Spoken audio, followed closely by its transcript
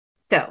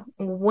So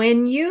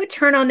when you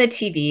turn on the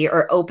TV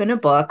or open a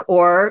book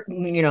or,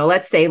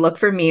 let's say look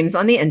for memes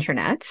on the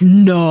internet.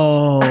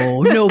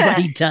 No,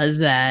 nobody does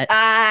that.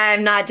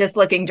 I'm not just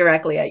looking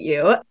directly at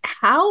you.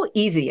 How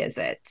easy is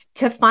it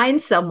to find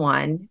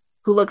someone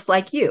who looks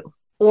like you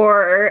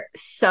or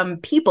some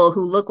people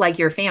who look like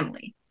your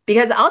family?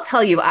 Because I'll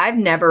tell you, I've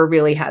never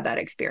really had that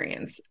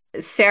experience.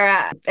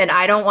 Sarah, and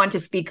I don't want to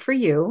speak for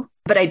you,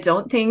 but I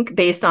don't think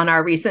based on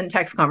our recent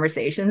text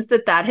conversations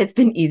that has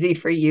been easy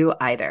for you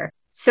either.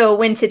 So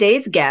when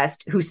today's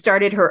guest, who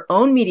started her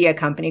own media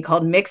company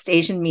called Mixed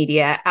Asian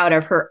Media out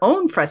of her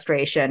own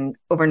frustration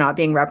over not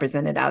being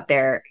represented out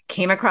there,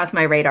 came across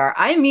my radar,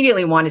 I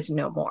immediately wanted to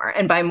know more.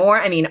 And by more,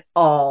 I mean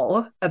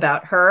all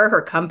about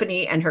her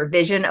company, and her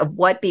vision of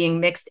what being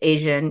mixed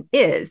Asian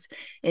is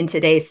in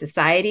today's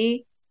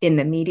society, in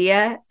the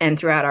media, and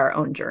throughout our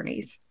own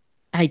journeys.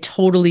 I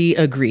totally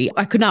agree.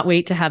 I could not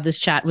wait to have this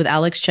chat with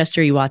Alex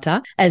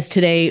Chester-Iwata, as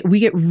today we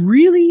get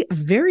really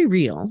very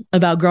real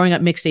about growing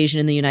up mixed Asian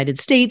in the United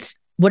States,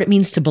 what it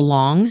means to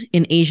belong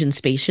in Asian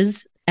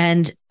spaces,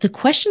 and the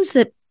questions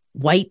that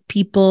white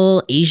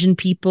people, Asian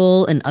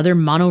people, and other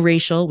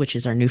monoracial, which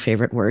is our new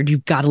favorite word.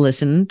 You've got to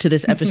listen to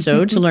this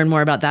episode to learn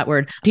more about that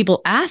word.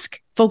 People ask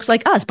folks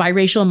like us,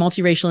 biracial and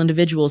multiracial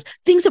individuals,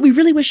 things that we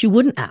really wish you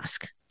wouldn't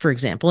ask, for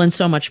example, and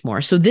so much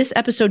more. So this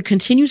episode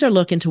continues our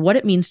look into what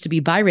it means to be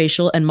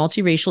biracial and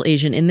multiracial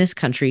Asian in this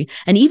country.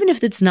 And even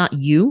if it's not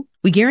you,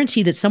 we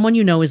guarantee that someone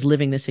you know is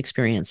living this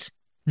experience.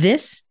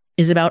 This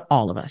is about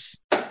all of us.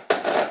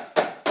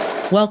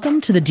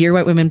 Welcome to the Dear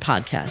White Women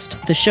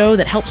podcast, the show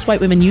that helps white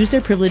women use their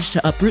privilege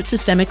to uproot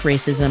systemic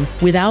racism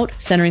without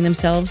centering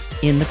themselves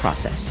in the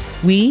process.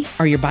 We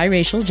are your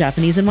biracial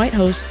Japanese and white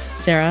hosts,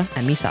 Sarah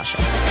and me, Sasha.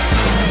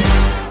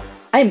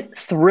 I'm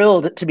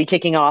thrilled to be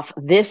kicking off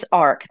this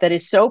arc that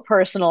is so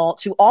personal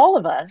to all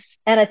of us.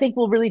 And I think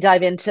we'll really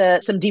dive into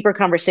some deeper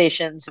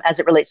conversations as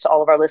it relates to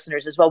all of our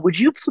listeners as well. Would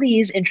you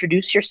please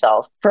introduce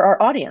yourself for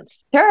our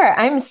audience? Sure.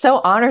 I'm so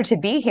honored to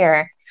be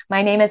here.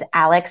 My name is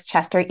Alex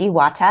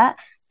Chester-Iwata,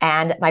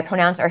 and my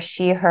pronouns are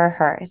she, her,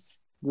 hers.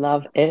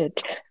 Love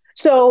it.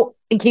 So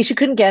in case you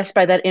couldn't guess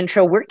by that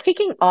intro, we're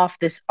kicking off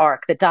this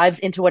arc that dives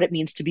into what it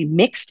means to be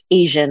mixed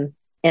Asian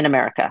in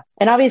America.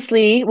 And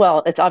obviously,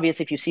 well, it's obvious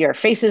if you see our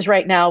faces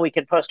right now, we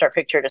can post our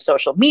picture to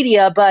social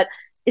media, but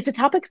it's a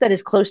topic that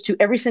is close to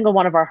every single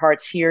one of our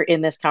hearts here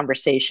in this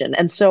conversation.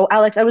 And so,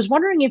 Alex, I was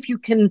wondering if you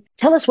can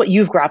tell us what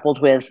you've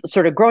grappled with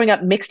sort of growing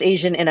up mixed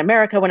Asian in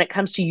America when it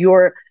comes to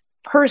your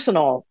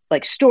personal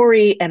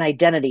story and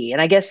identity.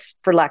 And I guess,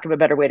 for lack of a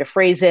better way to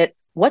phrase it,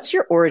 what's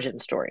your origin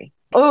story?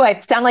 Oh, I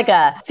sound like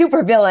a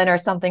supervillain or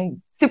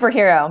something,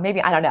 superhero.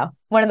 Maybe, I don't know.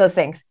 One of those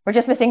things. We're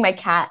just missing my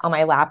cat on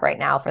my lap right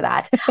now for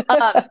that.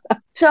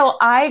 So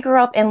I grew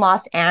up in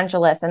Los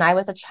Angeles and I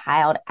was a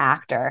child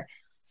actor.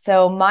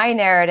 So my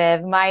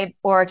narrative, my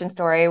origin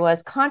story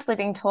was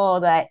constantly being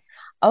told that,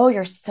 oh,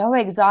 you're so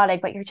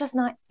exotic, but you're just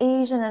not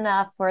Asian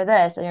enough for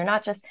this. And you're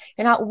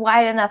not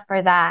white enough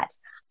for that.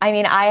 I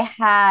mean, I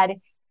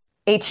had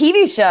a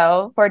TV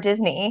show for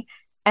Disney,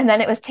 and then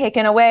it was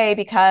taken away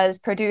because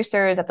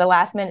producers at the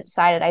last minute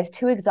decided I was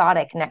too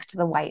exotic next to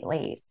the white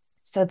lead.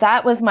 So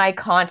that was my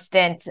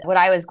constant, what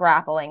I was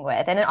grappling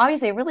with. And it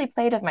obviously really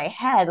played with my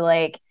head.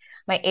 Like,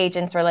 my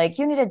agents were like,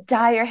 you need to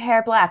dye your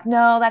hair black.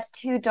 No, that's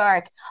too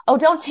dark. Oh,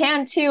 don't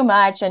tan too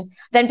much. And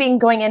then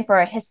going in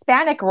for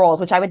Hispanic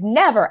roles, which I would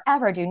never,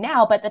 ever do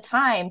now. But at the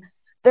time,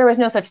 there was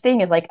no such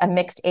thing as like a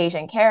mixed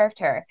Asian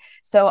character.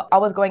 So I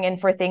was going in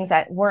for things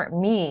that weren't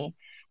me.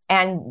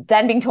 And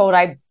then being told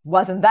I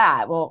wasn't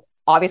that. Well,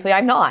 obviously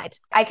I'm not.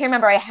 I can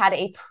remember I had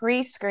a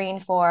pre-screen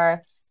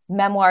for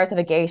Memoirs of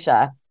a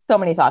Geisha. So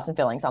many thoughts and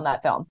feelings on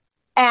that film.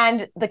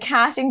 And the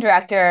casting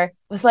director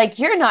was like,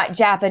 you're not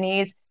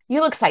Japanese. You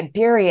look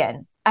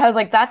Siberian. I was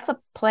like, that's a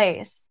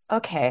place.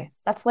 Okay.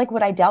 That's like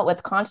what I dealt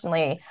with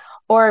constantly.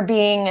 Or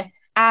being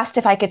asked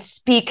if I could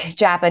speak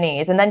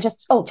Japanese and then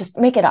just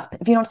make it up.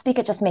 If you don't speak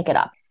it, just make it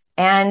up.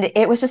 And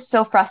it was just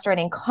so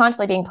frustrating,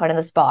 constantly being put in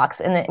this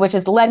box, which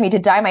has led me to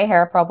dye my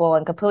hair purple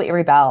and completely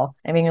rebel.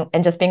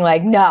 And just being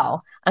like,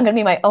 no, I'm going to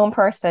be my own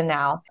person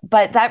now.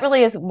 But that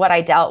really is what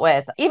I dealt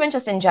with, even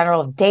just in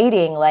general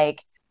dating,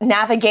 like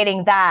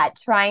navigating that,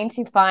 trying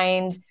to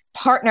find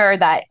partner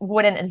that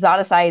wouldn't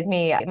exoticize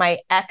me. My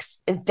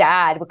ex's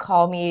dad would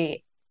call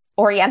me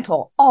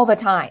Oriental all the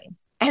time.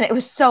 And it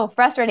was so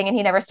frustrating. And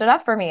he never stood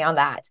up for me on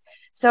that.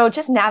 So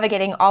just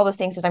navigating all those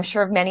things that I'm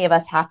sure many of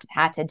us have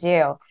had to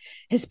do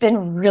has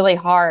been really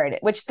hard,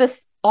 which this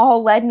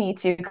all led me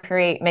to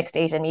create Mixed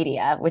Asian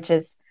Media, which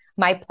is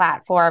my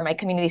platform, my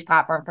community's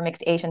platform for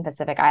mixed Asian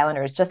Pacific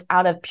Islanders, just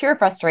out of pure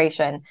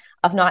frustration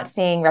of not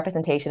seeing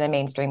representation in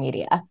mainstream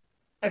media.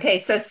 Okay,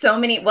 so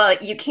many, well,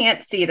 you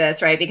can't see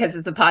this, right? Because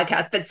it's a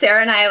podcast, but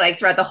Sarah and I, like,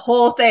 throughout the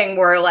whole thing,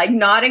 were like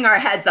nodding our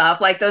heads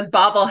off like those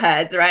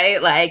bobbleheads,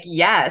 right? Like,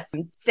 yes.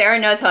 Sarah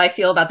knows how I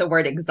feel about the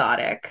word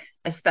exotic,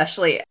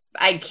 especially.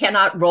 I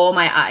cannot roll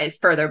my eyes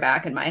further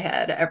back in my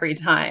head every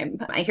time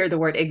I hear the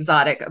word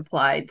exotic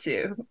applied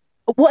to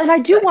Well, and I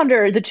do But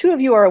wonder, the two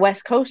of you are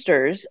West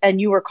Coasters and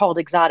you were called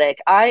exotic.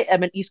 I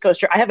am an East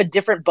Coaster. I have a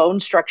different bone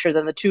structure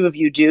than the two of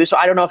you do. So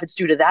I don't know if it's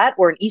due to that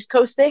or an East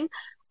Coast thing.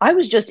 I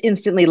was just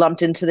instantly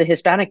lumped into the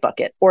Hispanic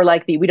bucket or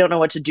like the we don't know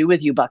what to do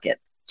with you bucket.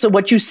 So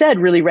what you said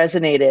really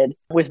resonated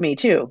with me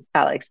too,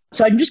 Alex.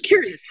 So I'm just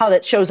curious how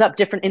that shows up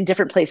different in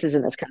different places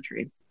in this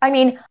country. I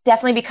mean,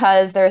 definitely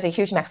because there's a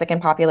huge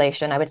Mexican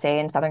population, I would say,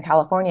 in Southern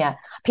California.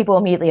 People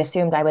immediately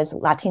assumed I was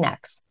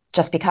Latinx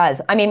just because.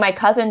 I mean, my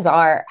cousins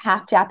are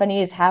half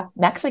Japanese, half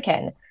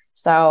Mexican.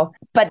 So,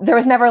 but there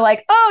was never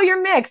like, oh,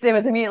 you're mixed. It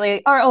was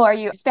immediately, or, oh, are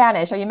you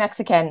Spanish? Are you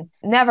Mexican?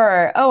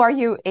 Never, oh, are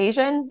you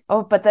Asian?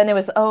 Oh, but then it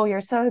was, oh, you're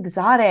so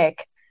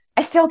exotic.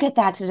 I still get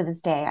that to this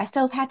day. I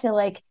still had to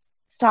like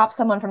stop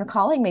someone from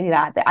calling me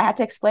that. I had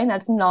to explain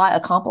that's not a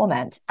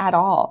compliment at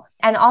all.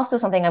 And also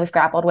something I've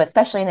grappled with,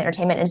 especially in the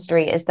entertainment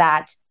industry, is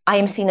that I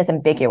am seen as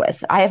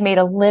ambiguous. I have made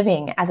a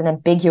living as an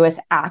ambiguous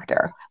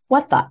actor.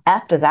 What the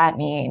F does that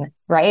mean,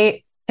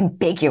 right?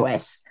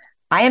 Ambiguous.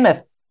 I am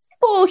a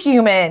full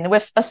human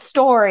with a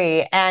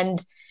story,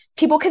 and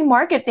people can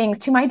market things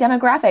to my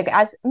demographic.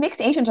 As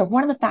mixed Asians are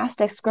one of the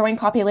fastest growing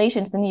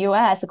populations in the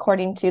US,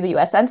 according to the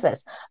US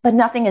Census, but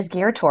nothing is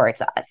geared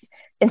towards us.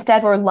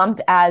 Instead, we're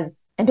lumped as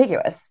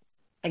ambiguous.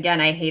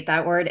 again, I hate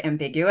that word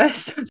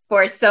ambiguous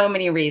for so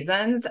many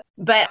reasons.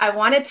 But I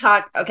want to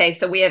talk. Okay,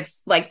 so we have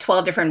like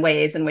 12 different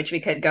ways in which we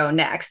could go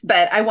next.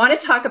 But I want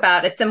to talk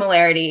about a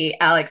similarity,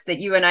 Alex, that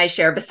you and I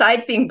share,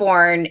 besides being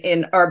born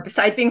in, or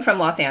besides being from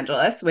Los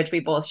Angeles, which we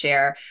both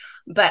share.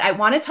 But I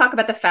want to talk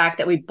about the fact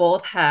that we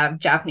both have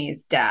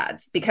Japanese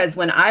dads, because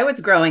when I was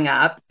growing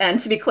up, and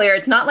to be clear,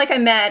 it's not like I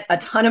met a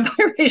ton of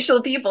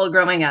biracial people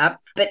growing up,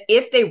 but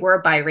if they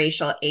were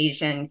biracial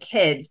Asian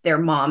kids, their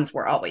moms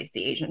were always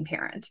the Asian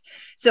parent.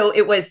 So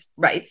it was,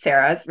 right,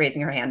 Sarah's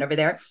raising her hand over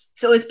there.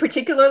 So it was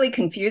particularly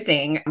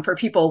confusing for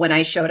people when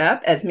I showed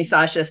up as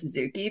Misasha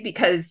Suzuki,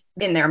 because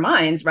in their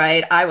minds,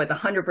 right, I was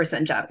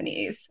 100%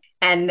 Japanese.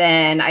 And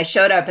then I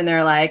showed up and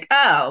they're like,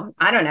 oh,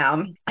 I don't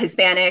know,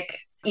 Hispanic,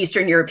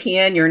 Eastern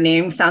European, your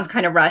name sounds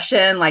kind of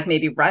Russian, like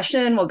maybe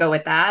Russian, we'll go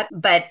with that.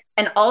 But,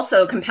 and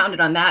also compounded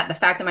on that, the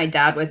fact that my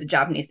dad was a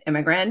Japanese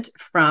immigrant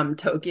from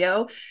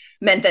Tokyo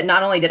meant that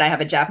not only did I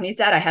have a Japanese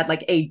dad, I had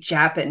like a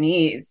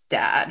Japanese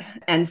dad.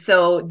 And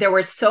so there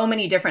were so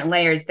many different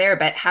layers there,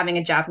 but having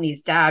a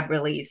Japanese dad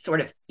really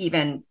sort of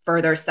even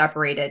further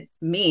separated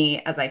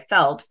me, as I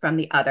felt, from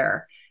the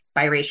other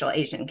biracial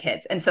Asian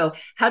kids. And so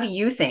how do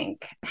you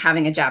think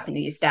having a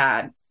Japanese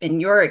dad in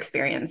your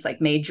experience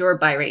like made your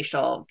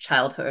biracial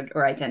childhood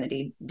or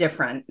identity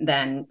different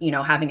than, you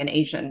know, having an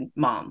Asian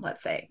mom,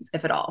 let's say,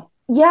 if at all?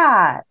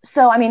 Yeah.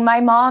 So, I mean, my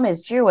mom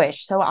is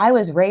Jewish. So I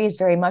was raised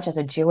very much as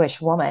a Jewish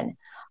woman.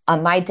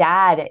 My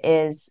dad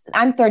is,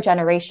 I'm third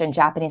generation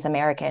Japanese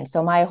American.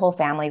 So my whole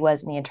family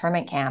was in the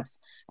internment camps.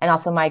 And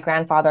also my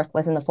grandfather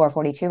was in the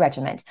 442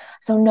 regiment.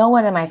 So no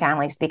one in my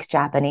family speaks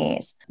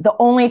Japanese. The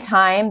only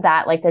time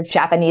that like the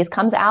Japanese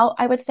comes out,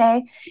 I would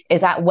say,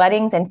 is at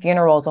weddings and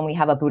funerals when we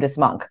have a Buddhist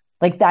monk.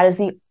 Like that is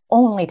the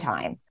only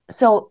time.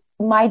 So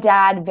my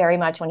dad, very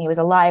much when he was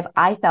alive,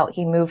 I felt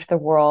he moved the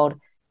world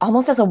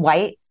almost as a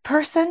white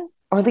person,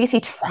 or at least he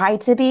tried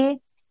to be.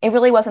 It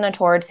really wasn't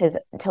towards his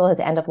until his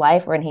end of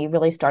life when he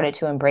really started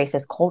to embrace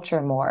his culture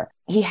more.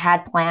 He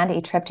had planned a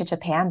trip to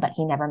Japan, but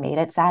he never made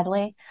it,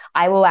 sadly.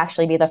 I will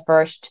actually be the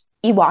first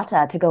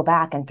Iwata to go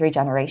back in 3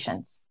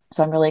 generations.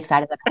 So I'm really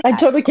excited about I that.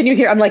 totally can you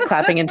hear? I'm like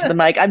clapping into the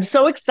mic. I'm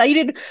so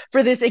excited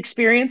for this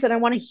experience and I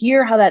want to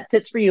hear how that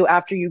sits for you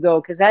after you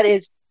go because that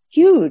is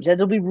huge.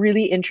 That'll be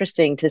really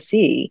interesting to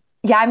see.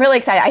 Yeah, I'm really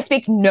excited. I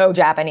speak no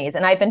Japanese,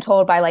 and I've been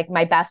told by like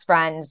my best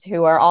friends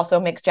who are also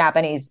mixed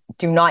Japanese,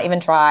 do not even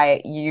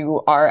try.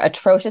 You are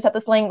atrocious at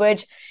this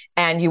language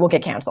and you will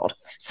get canceled.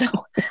 So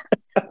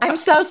I'm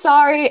so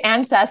sorry,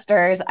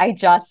 ancestors. I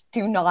just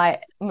do not,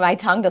 my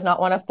tongue does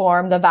not want to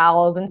form the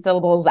vowels and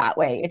syllables that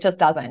way. It just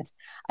doesn't.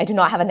 I do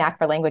not have a knack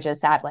for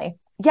languages, sadly.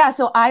 Yeah,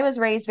 so I was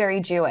raised very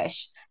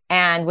Jewish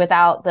and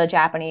without the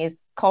Japanese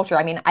culture.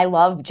 I mean, I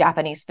love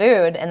Japanese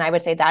food, and I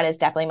would say that is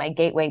definitely my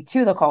gateway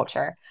to the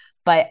culture.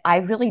 But I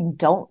really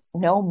don't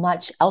know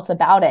much else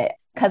about it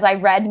because I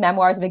read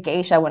Memoirs of a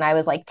Geisha when I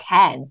was like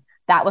 10.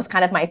 That was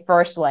kind of my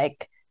first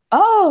like,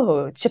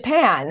 oh,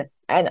 Japan.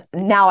 And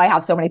now I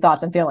have so many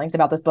thoughts and feelings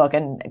about this book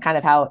and kind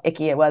of how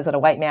icky it was that a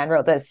white man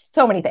wrote this,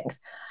 so many things.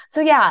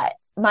 So yeah,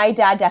 my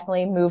dad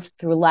definitely moved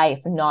through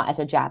life not as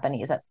a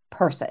Japanese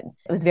person.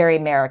 It was very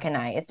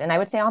Americanized. And I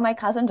would say all my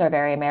cousins are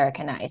very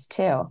Americanized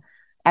too.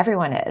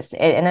 Everyone is.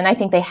 And then I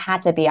think they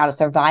had to be out of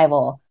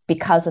survival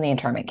because of the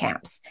internment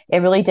camps. It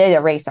really did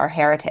erase our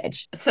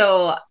heritage.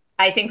 So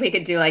I think we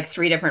could do like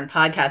 3 different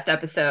podcast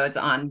episodes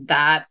on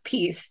that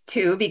piece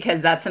too,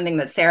 because that's something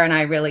that Sarah and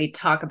I really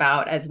talk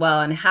about as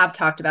well and have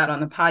talked about on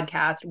the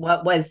podcast.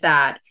 What was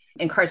that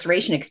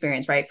incarceration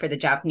experience, right, for the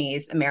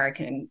Japanese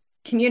American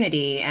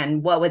community,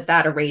 and what was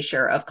that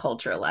erasure of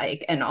culture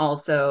like, and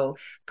also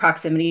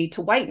proximity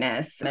to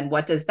whiteness, and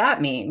what does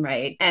that mean,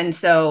 right? And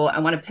so I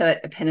want to put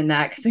a pin in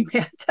that because we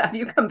have to have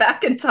you come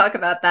back and talk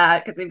about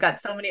that, because we've got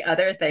so many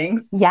other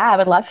things Yeah, I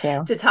would love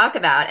to talk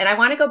about. And I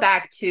want to go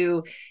back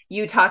to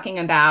you talking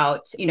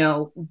about,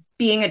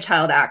 being a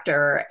child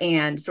actor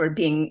and sort of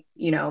being,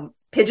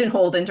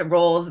 pigeonholed into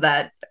roles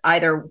that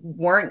either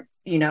weren't,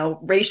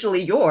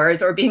 racially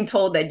yours, or being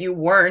told that you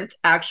weren't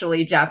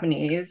actually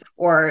Japanese,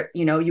 or,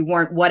 you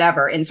weren't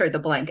whatever, insert the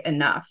blank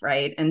enough,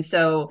 right? And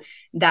so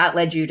that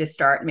led you to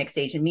start Mixed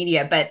Asian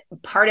Media. But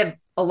part of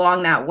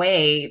along that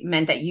way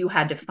meant that you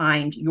had to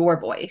find your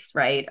voice,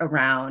 right,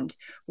 around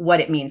what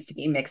it means to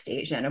be mixed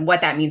Asian and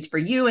what that means for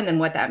you, and then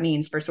what that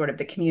means for sort of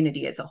the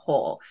community as a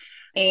whole.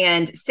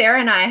 And Sarah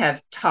and I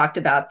have talked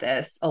about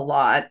this a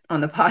lot on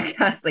the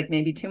podcast, like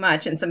maybe too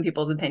much in some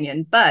people's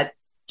opinion, but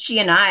she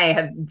and I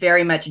have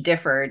very much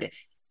differed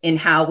in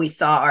how we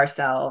saw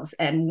ourselves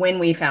and when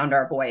we found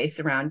our voice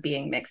around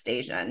being mixed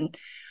Asian.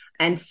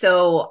 And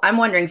so I'm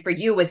wondering, for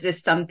you, was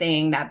this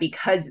something that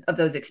because of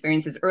those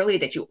experiences early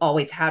that you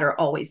always had or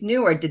always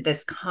knew, or did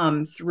this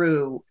come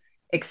through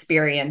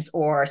experience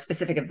or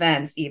specific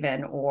events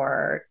even,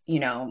 or,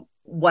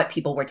 what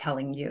people were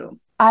telling you?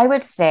 I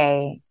would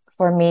say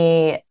for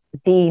me,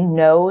 the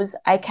no's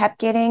I kept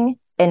getting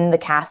in the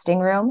casting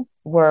room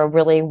were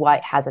really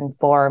what has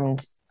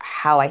informed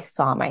how I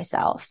saw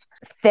myself.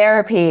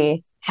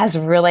 Therapy has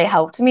really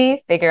helped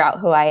me figure out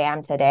who I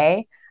am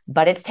today,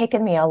 but it's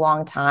taken me a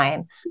long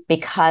time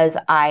because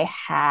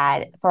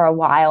for a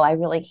while, I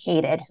really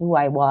hated who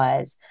I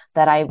was,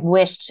 that I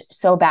wished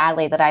so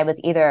badly that I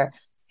was either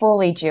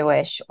fully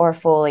Jewish or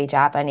fully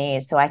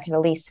Japanese, so I could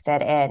at least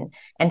fit in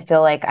and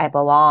feel like I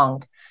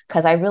belonged,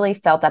 because I really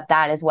felt that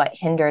that is what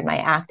hindered my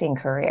acting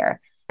career.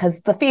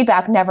 Because the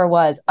feedback never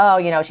was, oh,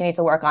 she needs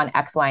to work on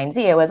X, Y, and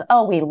Z. It was,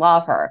 oh, we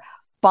love her,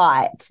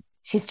 but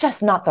she's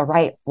just not the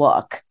right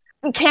look.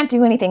 You can't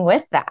do anything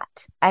with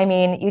that. I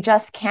mean, you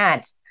just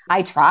can't.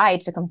 I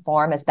tried to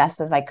conform as best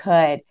as I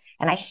could,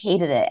 and I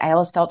hated it. I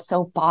always felt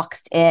so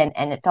boxed in,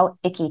 and it felt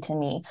icky to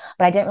me,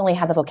 but I didn't really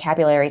have the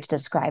vocabulary to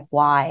describe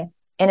why.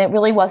 And it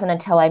really wasn't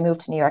until I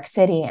moved to New York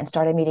City and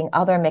started meeting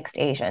other mixed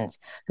Asians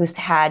who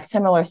had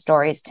similar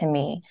stories to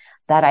me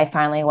that I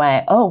finally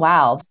went, oh,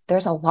 wow,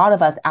 there's a lot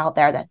of us out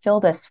there that feel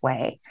this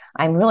way.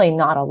 I'm really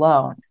not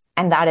alone.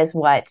 And that is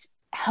what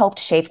helped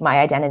shape my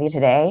identity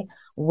today,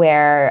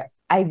 where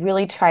I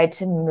really tried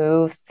to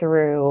move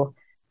through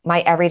my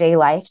everyday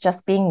life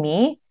just being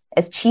me.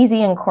 As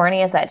cheesy and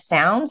corny as that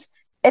sounds,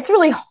 it's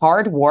really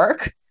hard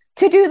work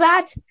to do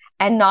that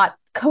and not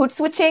code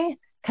switching,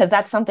 because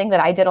that's something that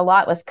I did a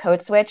lot, was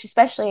code switch,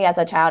 especially as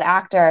a child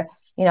actor.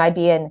 I'd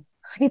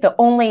be the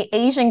only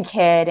Asian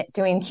kid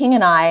doing King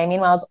and I.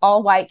 Meanwhile, it's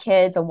all white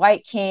kids, a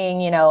white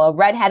king, a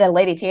redheaded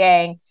Lady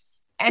Tiang.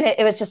 And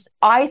it was just,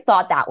 I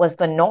thought that was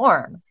the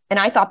norm. And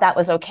I thought that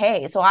was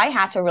okay. So I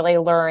had to really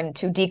learn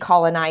to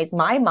decolonize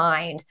my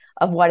mind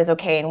of what is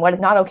okay and what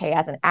is not okay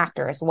as an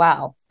actor as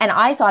well. And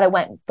I thought it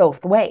went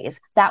both ways.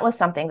 That was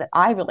something that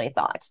I really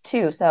thought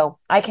too. So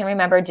I can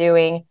remember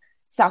doing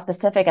South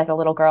Pacific as a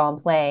little girl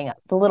and playing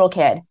the little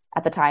kid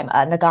at the time,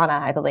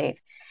 Nagana, I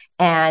believe.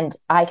 And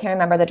I can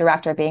remember the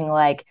director being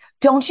like,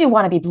 don't you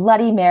want to be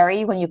Bloody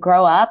Mary when you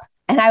grow up?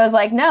 And I was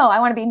like, no, I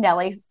want to be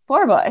Nellie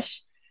Forbush,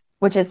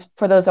 which is,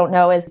 for those who don't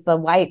know, is the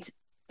white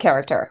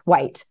character,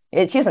 white.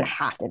 She doesn't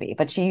have to be,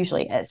 but she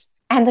usually is.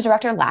 And the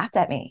director laughed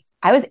at me.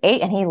 I was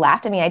 8 and he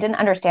laughed at me. I didn't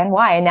understand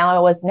why. And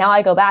now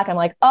I go back, I'm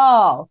like,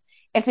 oh,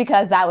 it's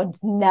because that was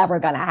never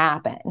going to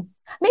happen.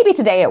 Maybe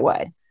today it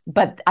would,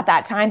 but at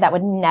that time that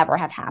would never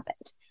have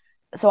happened.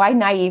 So I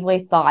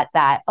naively thought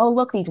that, oh,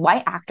 look, these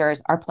white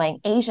actors are playing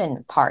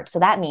Asian parts. So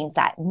that means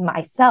that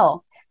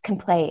myself can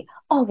play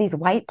all these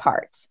white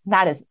parts.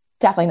 That is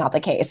definitely not the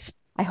case.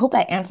 I hope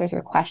that answers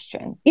your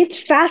question. It's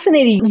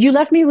fascinating. You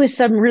left me with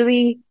some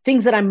really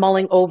things that I'm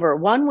mulling over.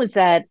 One was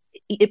that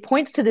it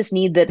points to this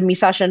need that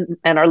Misasha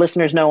and our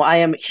listeners know I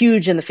am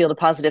huge in the field of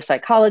positive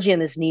psychology,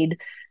 and this need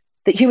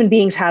that human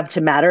beings have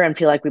to matter and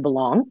feel like we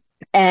belong.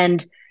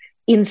 And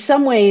in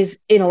some ways,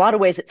 in a lot of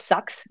ways, it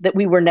sucks that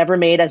we were never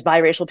made as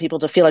biracial people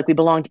to feel like we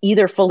belonged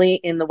either fully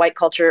in the white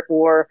culture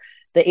or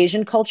the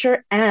Asian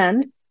culture.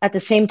 And at the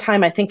same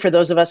time, I think for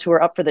those of us who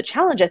are up for the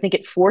challenge, I think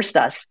it forced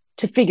us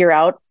to figure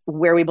out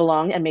where we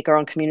belong and make our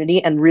own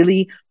community and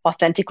really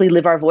authentically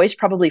live our voice,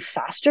 probably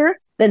faster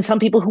than some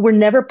people who were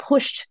never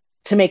pushed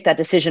to make that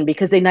decision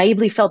because they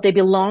naively felt they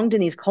belonged in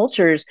these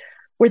cultures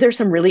where there's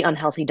some really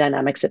unhealthy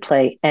dynamics at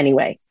play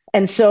anyway.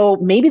 And so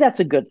maybe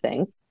that's a good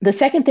thing. The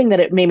second thing that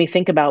it made me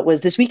think about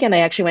was this weekend, I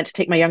actually went to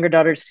take my younger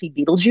daughter to see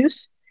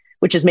Beetlejuice,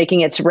 which is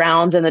making its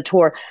rounds in the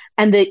tour.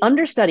 And the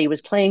understudy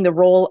was playing the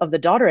role of the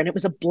daughter, and it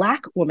was a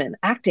Black woman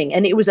acting.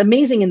 And it was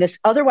amazing in this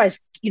otherwise,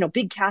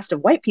 big cast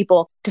of white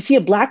people to see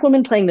a Black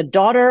woman playing the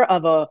daughter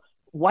of a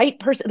white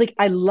person. Like,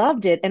 I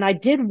loved it. And I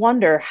did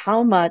wonder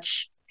how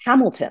much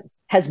Hamilton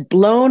has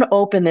blown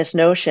open this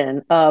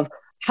notion of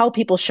how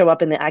people show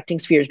up in the acting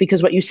spheres.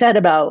 Because what you said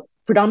about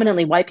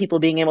predominantly white people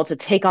being able to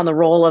take on the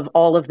role of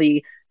all of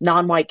the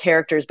non-white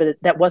characters, but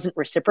that wasn't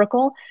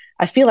reciprocal.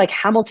 I feel like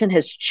Hamilton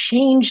has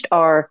changed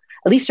at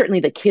least certainly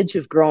the kids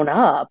who've grown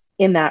up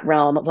in that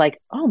realm of like,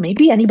 oh,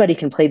 maybe anybody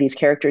can play these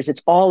characters.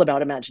 It's all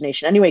about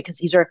imagination anyway, because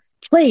these are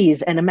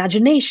plays and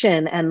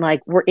imagination, and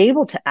like we're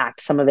able to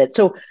act some of it.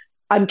 So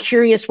I'm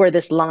curious where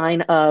this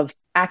line of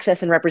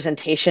access and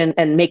representation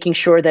and making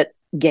sure that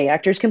gay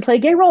actors can play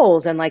gay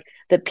roles and like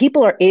that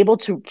people are able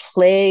to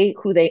play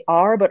who they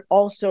are, but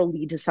also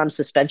lead to some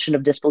suspension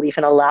of disbelief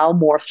and allow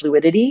more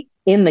fluidity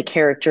in the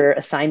character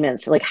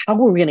assignments. Like, how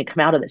are we going to come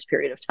out of this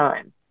period of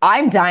time?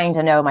 I'm dying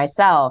to know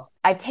myself.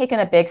 I've taken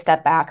a big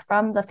step back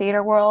from the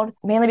theater world,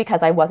 mainly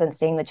because I wasn't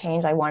seeing the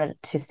change I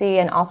wanted to see.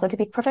 And also, to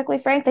be perfectly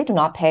frank, they do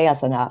not pay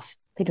us enough.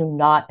 They do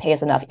not pay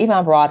us enough. Even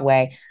on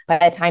Broadway, by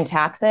the time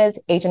taxes,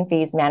 agent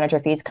fees, manager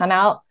fees come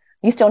out,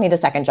 you still need a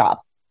second job.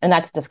 And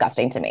that's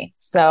disgusting to me.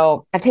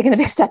 So I've taken a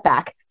big step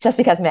back just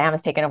because Ma'am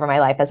has taken over my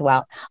life as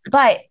well.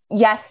 But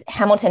yes,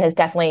 Hamilton has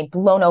definitely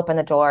blown open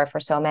the door for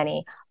so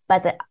many.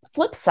 But the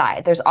flip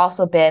side, there's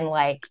also been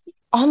like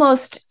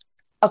almost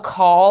a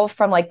call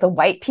from like the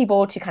white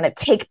people to kind of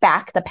take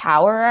back the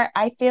power,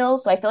 I feel.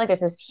 So I feel like there's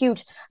this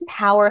huge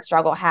power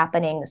struggle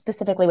happening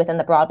specifically within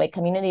the Broadway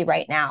community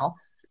right now,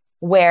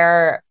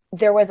 where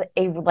there was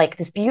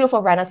this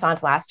beautiful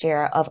renaissance last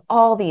year of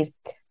all these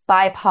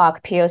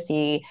BIPOC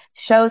POC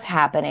shows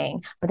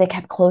happening, but they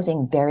kept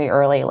closing very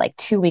early, like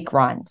 2-week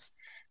runs.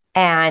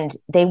 And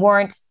they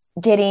weren't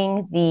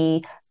getting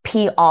the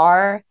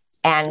PR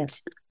and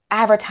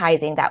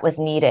advertising that was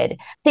needed.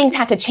 Things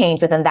had to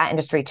change within that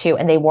industry too,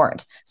 and they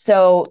weren't.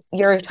 So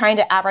you're trying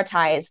to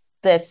advertise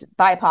this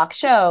BIPOC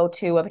show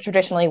to a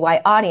traditionally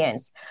white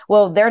audience.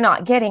 Well, they're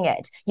not getting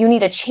it. You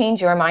need to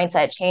change your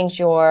mindset, change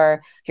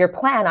your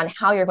plan on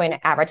how you're going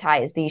to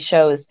advertise these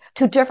shows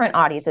to different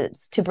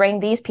audiences to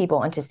bring these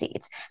people into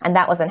seats. And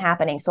that wasn't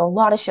happening. So a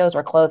lot of shows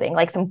were closing,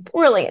 like some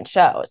brilliant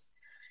shows.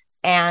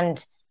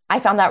 And I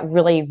found that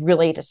really,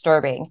 really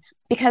disturbing,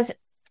 because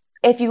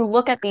if you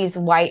look at these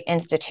white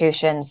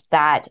institutions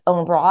that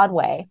own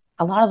Broadway,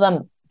 a lot of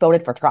them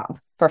voted for Trump,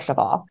 first of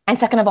all. And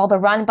second of all, they're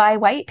run by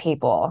white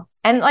people.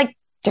 And like,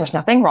 there's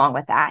nothing wrong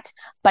with that.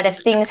 But if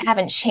things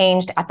haven't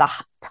changed at the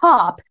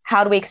top,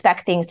 how do we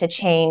expect things to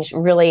change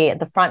really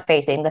the front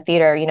facing, the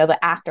theater,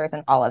 the actors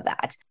and all of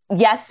that?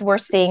 Yes, we're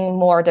seeing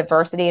more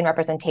diversity and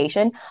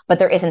representation, but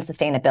there isn't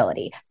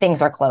sustainability.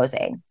 Things are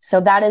closing.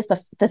 So that is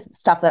the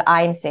stuff that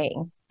I'm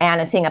seeing,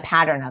 and I'm seeing a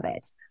pattern of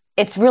it.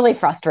 It's really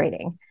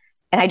frustrating.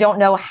 And I don't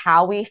know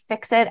how we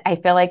fix it. I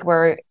feel like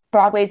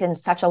Broadway's in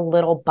such a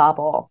little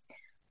bubble,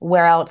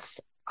 where else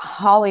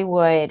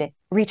Hollywood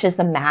reaches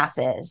the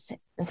masses.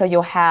 So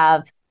you'll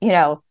have,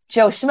 Joe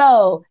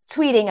Schmo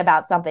tweeting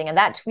about something, and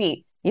that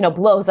tweet,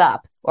 blows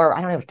up. Or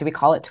I don't know, do we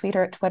call it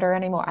Twitter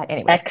anymore?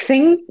 Anyways.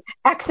 Xing.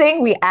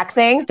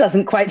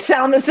 Doesn't quite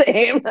sound the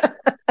same.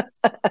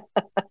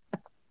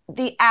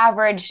 The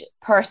average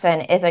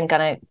person isn't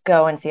going to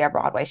go and see a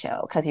Broadway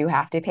show because you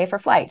have to pay for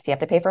flights, you have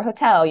to pay for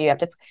hotel, you have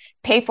to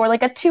pay for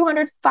like a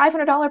 $200,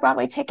 $500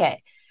 Broadway ticket.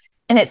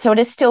 And it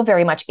is still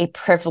very much a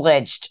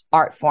privileged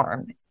art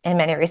form in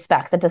many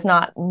respects that does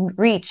not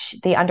reach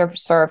the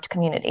underserved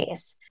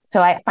communities.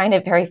 So I find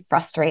it very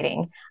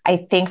frustrating.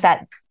 I think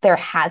that there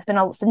has been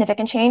a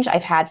significant change.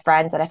 I've had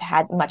friends that have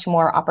had much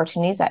more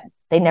opportunities that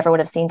they never would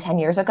have seen 10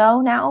 years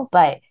ago now,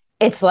 but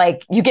it's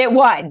like you get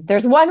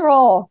there's one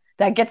role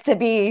that gets to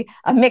be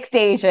a mixed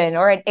Asian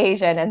or an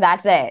Asian, and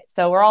that's it.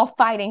 So we're all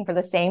fighting for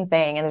the same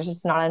thing, and there's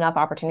just not enough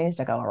opportunities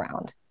to go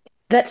around.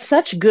 That's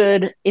such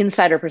good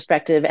insider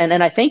perspective.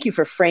 And I thank you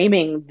for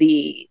framing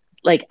the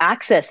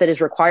access that is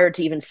required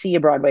to even see a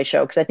Broadway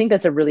show, because I think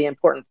that's a really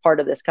important part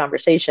of this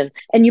conversation.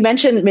 And you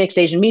mentioned mixed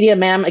Asian media,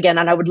 ma'am, again,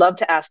 and I would love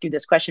to ask you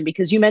this question,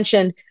 because you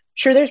mentioned,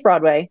 sure, there's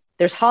Broadway,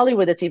 there's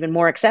Hollywood that's even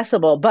more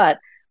accessible, but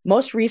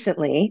most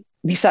recently,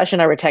 Visage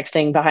and I were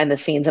texting behind the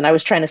scenes, and I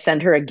was trying to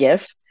send her a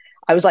GIF.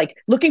 I was like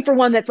looking for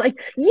one that's like,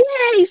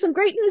 yay, some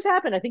great news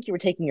happened. I think you were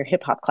taking your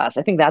hip hop class.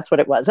 I think that's what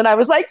it was. And I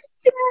was like,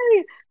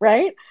 yay,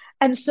 right?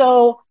 And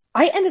so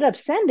I ended up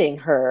sending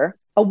her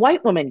a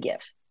white woman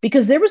GIF,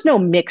 because there was no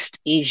mixed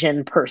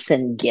Asian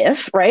person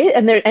GIF, right?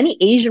 And any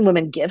Asian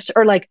women GIFs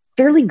are like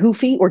fairly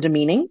goofy or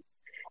demeaning.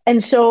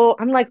 And so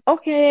I'm like,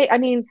 okay, I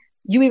mean,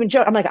 you even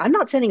joke. I'm like, I'm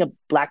not sending a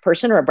black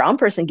person or a brown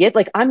person GIF.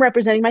 Like, I'm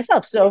representing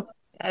myself. So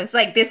it's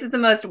like, this is the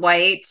most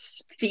white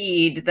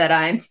feed that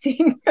I'm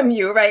seeing from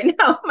you right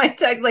now. My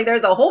text, like,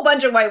 there's a whole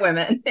bunch of white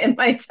women in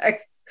my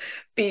text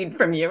feed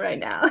from you right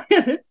now.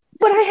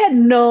 But I had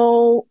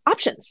no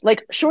options,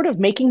 like short of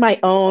making my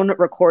own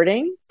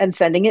recording and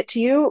sending it to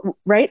you,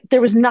 right?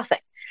 There was nothing.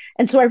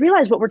 And so I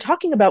realized what we're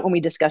talking about when we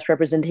discuss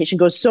representation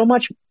goes so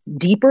much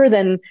deeper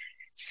than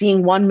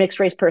seeing one mixed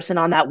race person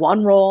on that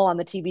one role on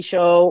the TV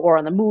show or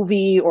on the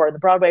movie or the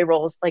Broadway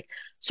roles. Like,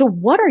 so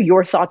what are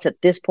your thoughts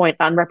at this point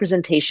on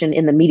representation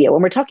in the media?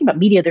 When we're talking about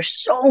media, there's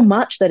so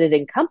much that it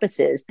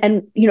encompasses.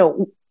 And,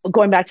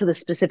 going back to the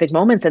specific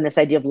moments and this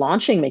idea of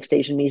launching mixed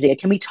Asian media,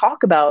 can we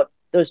talk about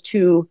those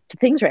two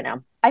things right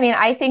now? I mean,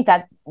 I think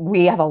that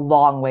we have a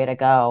long way to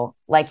go.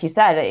 Like you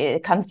said,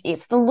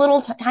 it's the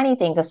little tiny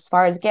things as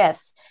far as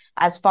gifts,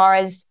 as far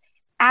as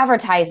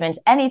advertisements,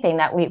 anything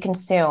that we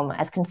consume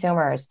as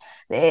consumers.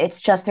 It's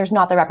just there's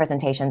not the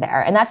representation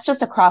there. And that's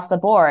just across the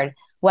board,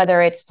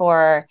 whether it's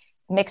for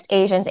mixed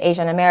Asians,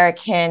 Asian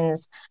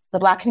Americans, the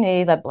Black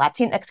community, the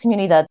Latinx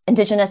community, the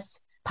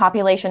Indigenous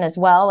population as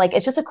well. Like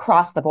it's just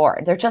across the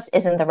board. There just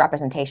isn't the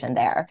representation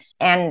there.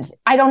 And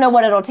I don't know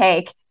what it'll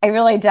take. I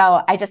really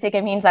don't. I just think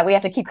it means that we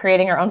have to keep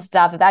creating our own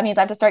stuff. If that means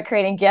I have to start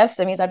creating gifts,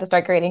 that means I have to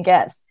start creating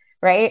gifts,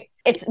 right?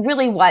 It's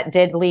really what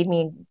did lead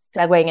me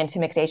segueing into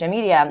mixed Asian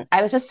media.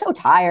 I was just so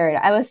tired.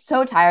 I was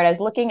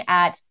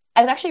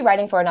actually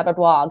writing for another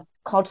blog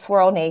called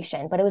Swirl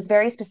Nation, but it was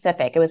very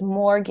specific. It was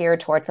more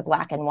geared towards the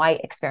Black and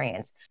white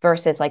experience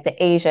versus like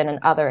the Asian and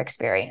other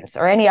experience,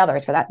 or any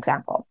others for that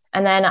example.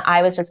 And then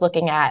I was just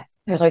looking at,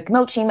 there's like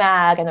Mochi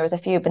Mag, and there was a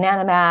few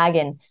Banana Mag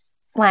and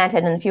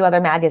Slanted and a few other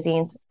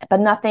magazines,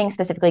 but nothing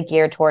specifically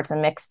geared towards a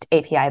mixed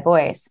API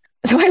voice.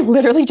 So I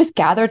literally just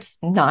gathered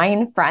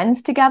 9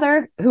 friends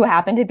together who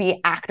happened to be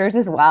actors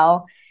as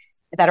well,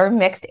 that are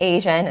mixed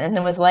Asian, and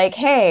it was like,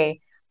 hey,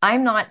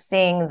 I'm not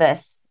seeing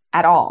this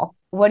at all.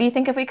 What do you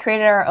think if we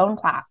created our own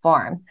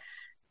platform?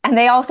 And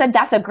they all said,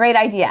 that's a great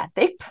idea.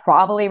 They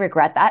probably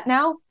regret that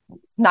now.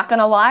 Not going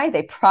to lie,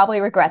 they probably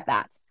regret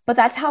that. But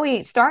that's how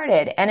we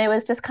started. And it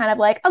was just kind of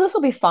like, oh, this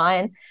will be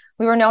fun.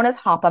 We were known as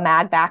Hoppa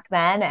Mag back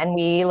then. And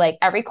we like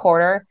every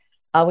quarter,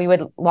 we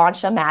would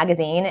launch a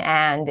magazine,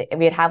 and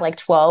we'd have like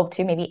 12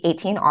 to maybe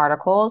 18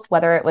 articles,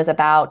 whether it was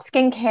about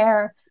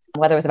skincare,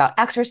 whether it was about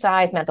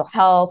exercise, mental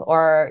health,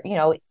 or,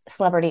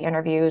 celebrity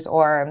interviews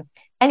or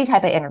any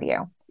type of interview.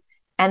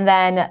 And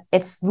then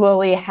it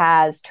slowly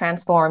has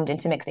transformed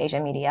into mixed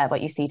Asian media,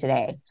 what you see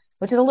today,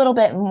 which is a little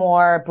bit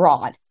more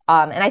broad.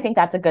 And I think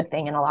that's a good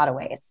thing in a lot of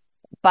ways.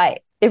 But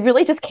it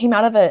really just came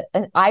out of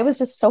I was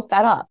just so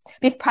fed up.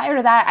 Prior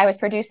to that, I was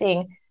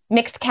producing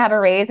mixed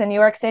cabarets in New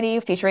York City,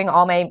 featuring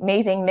all my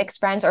amazing mixed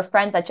friends or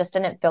friends that just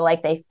didn't feel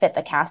like they fit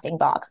the casting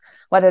box,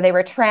 whether they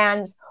were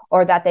trans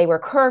or that they were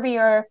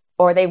curvier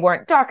or they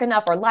weren't dark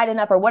enough or light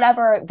enough or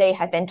whatever they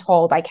had been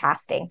told by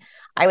casting.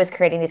 I was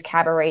creating these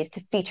cabarets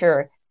to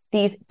feature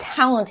these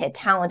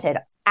talented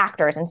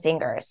actors and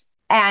singers.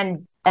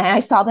 And I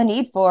saw the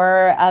need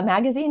for a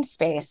magazine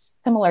space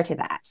similar to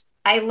that.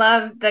 I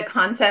love the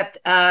concept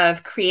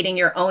of creating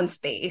your own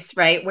space,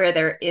 right? Where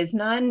there is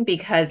none,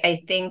 because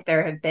I think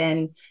there have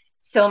been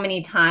so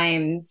many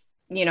times,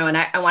 and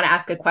I want to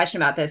ask a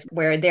question about this,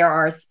 where there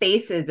are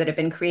spaces that have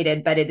been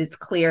created, but it is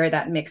clear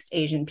that mixed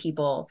Asian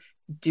people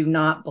do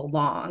not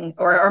belong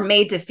or are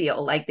made to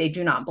feel like they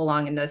do not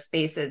belong in those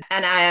spaces.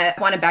 And I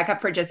want to back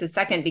up for just a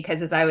second,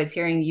 because as I was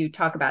hearing you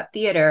talk about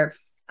theater,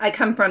 I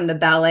come from the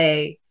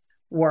ballet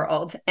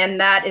world. And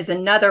that is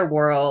another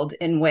world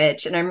in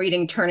which, and I'm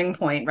reading Turning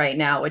Point right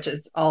now, which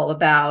is all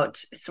about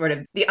sort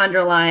of the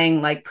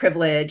underlying like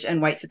privilege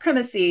and white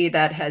supremacy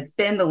that has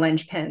been the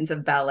linchpins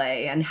of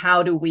ballet. And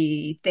how do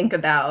we think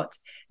about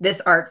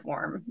this art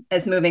form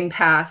as moving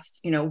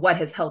past, what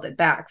has held it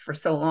back for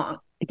so long?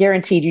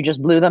 Guaranteed you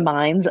just blew the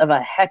minds of a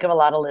heck of a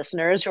lot of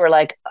listeners who are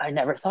like, I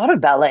never thought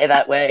of ballet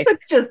that way.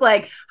 It's just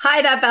like,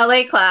 hi, that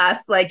ballet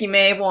class. Like, you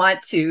may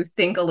want to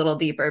think a little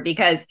deeper,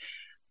 because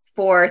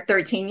for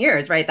 13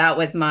 years, right, that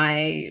was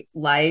my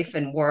life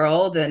and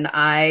world. And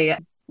I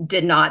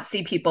did not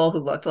see people who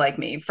looked like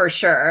me, for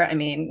sure. I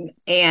mean,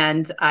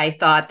 and I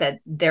thought that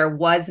there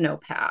was no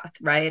path,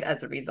 right,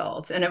 as a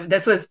result. And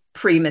this was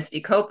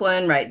pre-Misty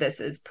Copeland, right? This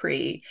is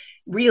pre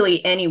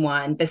really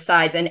anyone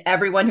besides, and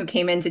everyone who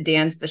came in to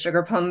dance the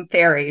Sugar Plum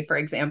Fairy, for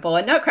example,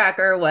 at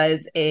Nutcracker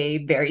was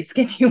a very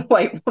skinny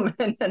white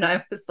woman. And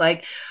I was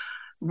like,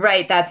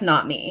 right, that's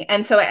not me.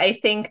 And so I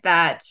think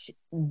that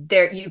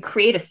there, you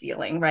create a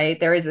ceiling, right?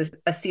 There is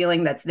a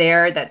ceiling that's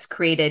there, that's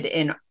created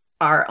in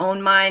our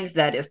own minds,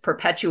 that is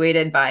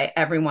perpetuated by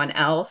everyone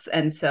else.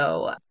 And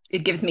so it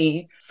gives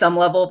me some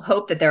level of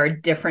hope that there are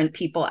different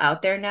people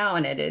out there now.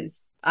 And it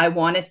is, I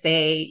want to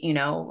say,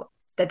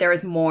 that there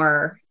is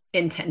more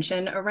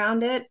intention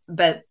around it.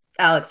 But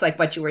Alex, like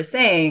what you were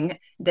saying,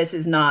 this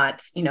is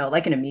not,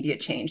 like an immediate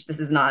change. This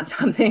is not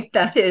something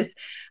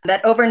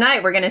that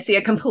overnight we're going to see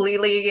a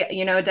completely,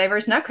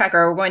 diverse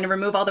Nutcracker. We're going to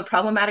remove all the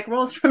problematic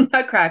roles from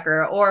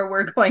Nutcracker, or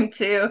we're going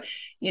to,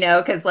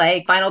 because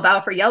like Final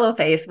Bow for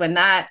Yellowface, when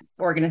that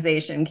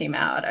organization came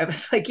out, I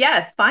was like,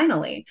 yes,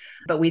 finally.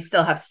 But we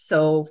still have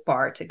so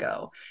far to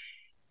go.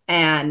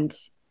 And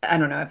I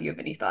don't know if you have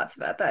any thoughts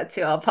about that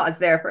too. I'll pause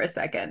there for a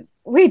second.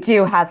 We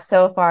do have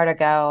so far to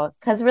go,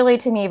 because really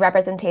to me,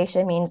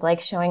 representation means like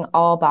showing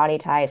all body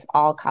types,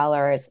 all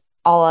colors,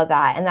 all of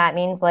that. And that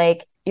means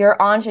like your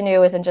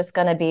ingenue isn't just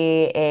going to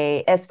be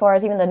as far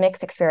as even the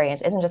mixed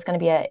experience, isn't just going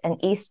to be an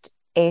East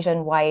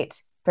Asian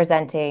white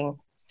presenting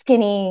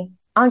skinny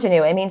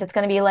ingenue. It means it's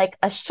going to be like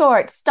a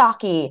short,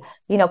 stocky,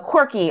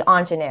 quirky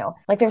ingenue.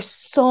 Like there's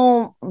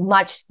so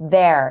much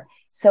there.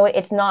 So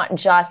it's not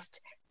just,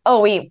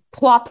 oh, he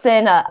plops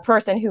in a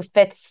person who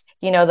fits,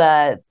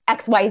 the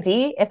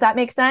XYZ, if that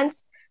makes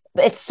sense.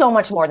 It's so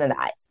much more than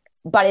that,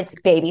 but it's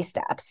baby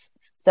steps.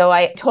 So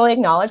I totally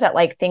acknowledge that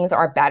like things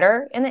are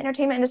better in the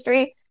entertainment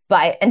industry,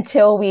 but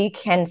until we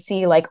can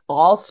see like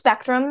all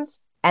spectrums,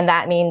 and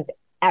that means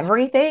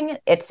everything,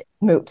 it's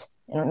moot,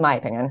 in my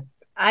opinion.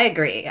 I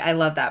agree. I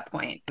love that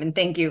point. And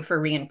thank you for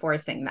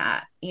reinforcing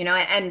that.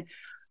 And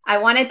I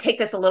want to take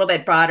this a little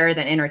bit broader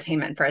than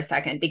entertainment for a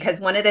second, because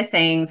one of the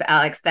things,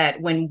 Alex,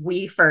 that when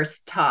we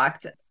first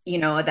talked,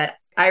 that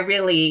I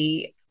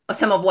really,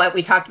 some of what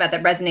we talked about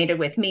that resonated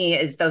with me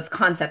is those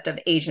concept of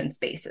Asian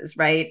spaces,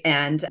 right?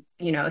 And,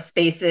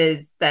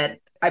 spaces that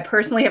I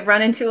personally have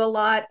run into a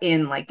lot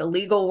in like the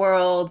legal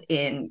world,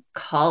 in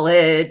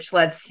college,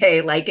 let's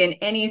say, like in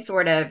any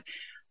sort of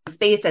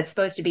space that's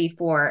supposed to be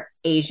for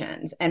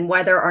Asians, and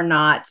whether or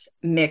not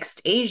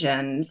mixed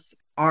Asians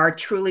are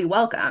truly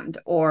welcomed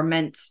or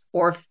meant,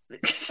 or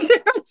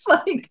Sarah's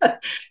like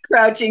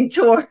crouching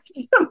towards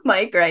the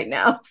mic right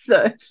now.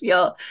 So I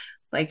feel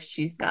like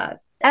she's got.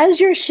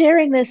 As you're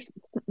sharing this,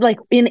 like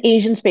in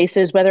Asian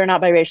spaces, whether or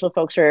not biracial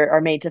folks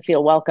are made to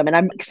feel welcome. And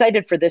I'm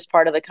excited for this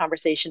part of the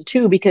conversation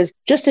too, because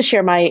just to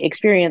share my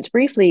experience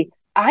briefly,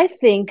 I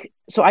think,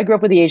 so I grew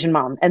up with the Asian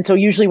mom. And so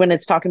usually when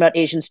it's talking about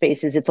Asian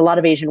spaces, it's a lot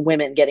of Asian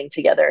women getting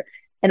together.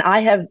 And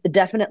I have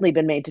definitely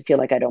been made to feel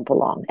like I don't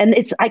belong. And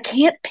I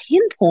can't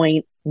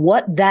pinpoint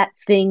what that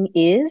thing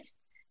is.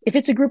 If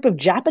it's a group of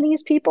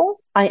Japanese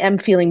people, I am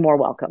feeling more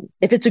welcome.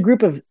 If it's a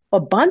group of a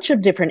bunch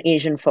of different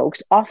Asian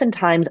folks,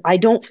 oftentimes I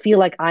don't feel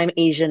like I'm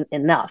Asian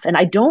enough. And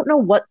I don't know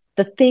what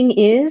the thing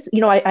is.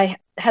 I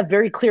have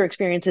very clear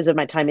experiences of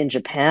my time in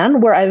Japan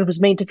where I was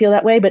made to feel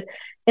that way. But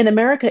in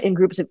America, in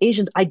groups of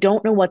Asians, I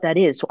don't know what that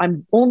is. So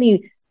I'm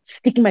only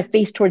sticking my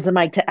face towards the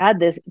mic to add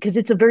this because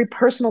it's a very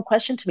personal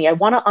question to me. I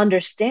want to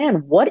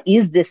understand, what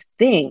is this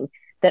thing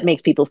that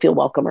makes people feel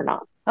welcome or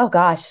not? Oh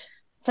gosh,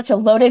 such a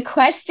loaded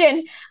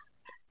question.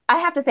 I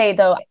have to say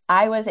though,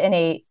 I was in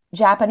a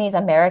Japanese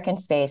American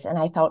space and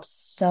I felt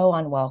so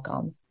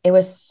unwelcome. It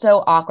was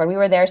so awkward. We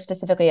were there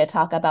specifically to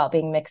talk about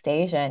being mixed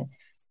Asian.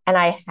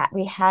 And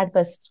we had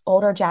this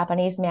older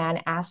Japanese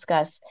man ask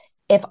us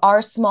if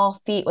our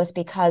small feet was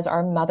because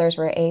our mothers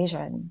were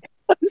Asian.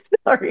 I'm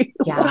sorry.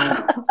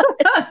 Yeah.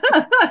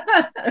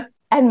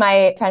 And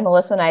my friend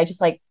Melissa and I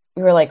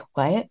we were like,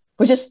 what?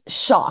 We're just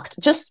shocked.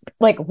 Just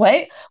like,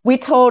 what? We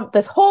told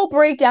this whole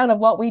breakdown of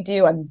what we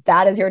do, and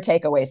that is your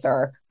takeaway,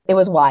 sir. It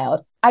was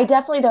wild. There are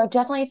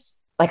definitely,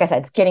 like I said,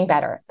 it's getting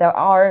better. There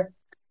are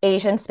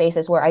Asian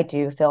spaces where I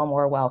do feel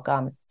more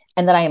welcome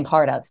and that I am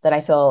part of, that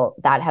I feel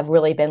that have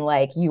really been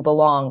like, you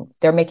belong.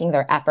 They're making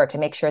their effort to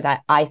make sure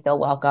that I feel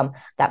welcome,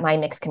 that my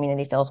mixed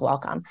community feels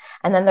welcome.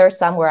 And then there's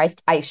some where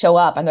I show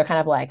up and they're kind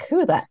of like,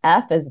 who the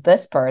F is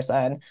this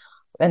person?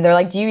 And they're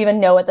like, do you even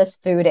know what this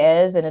food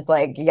is? And it's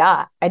like,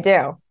 yeah, I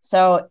do.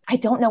 So I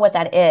don't know what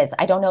that is.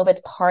 I don't know if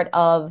it's part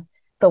of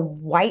the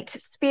white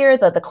sphere,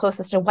 the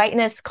closest to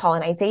whiteness,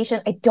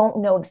 colonization. I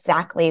don't know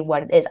exactly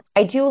what it is.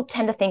 I do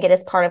tend to think it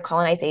is part of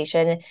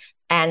colonization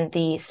and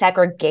the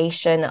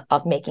segregation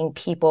of making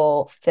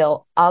people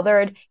feel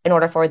othered in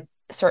order for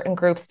certain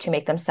groups to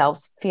make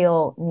themselves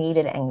feel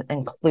needed and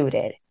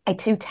included. I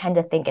do tend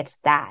to think it's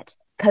that,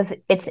 because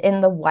it's in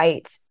the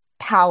white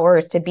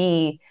powers to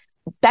be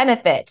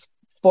benefit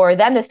for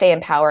them to stay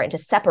in power and to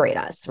separate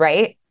us,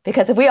 right?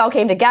 Because if we all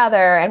came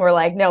together and we're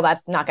like, no,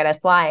 that's not going to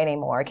fly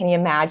anymore. Can you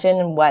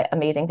imagine what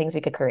amazing things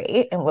we could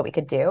create and what we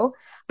could do?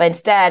 But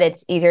instead,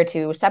 it's easier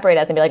to separate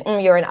us and be like,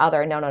 you're an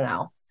other. No, no,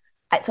 no.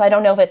 So I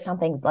don't know if it's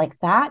something like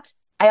that.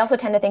 I also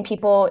tend to think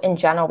people in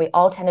general, we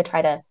all tend to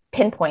try to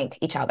pinpoint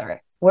each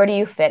other. Where do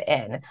you fit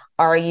in?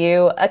 Are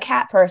you a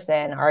cat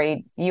person? Are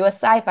you a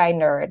sci-fi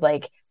nerd?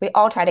 Like, we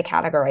all try to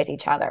categorize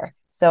each other.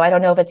 So I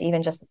don't know if it's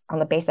even just on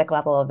the basic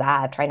level of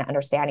that, trying to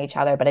understand each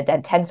other, but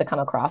it tends to come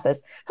across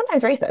as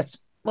sometimes racist.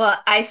 Well,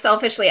 I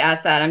selfishly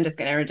asked that. I'm just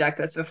going to reject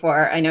this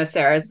before I know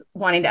Sarah's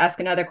wanting to ask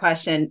another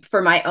question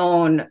for my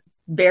own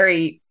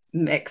very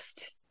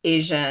mixed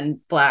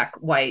Asian, Black,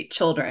 white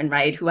children,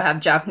 right, who have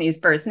Japanese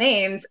first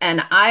names.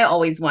 And I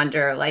always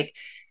wonder, like,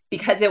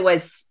 because it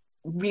was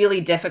really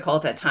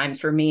difficult at times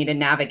for me to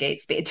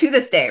navigate space to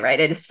this day,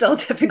 right? It is still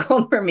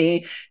difficult for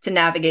me to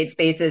navigate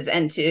spaces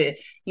and to,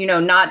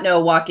 not know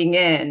walking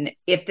in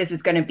if this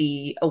is going to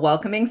be a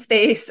welcoming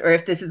space or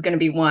if this is going to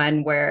be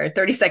one where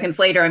 30 seconds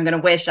later, I'm going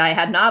to wish I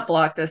had not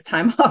blocked this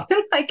time off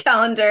in my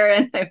calendar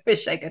and I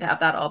wish I could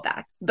have that all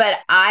back. But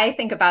I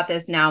think about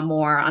this now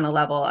more on a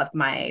level of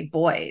my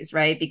boys,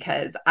 right?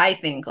 Because I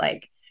think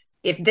like,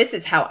 if this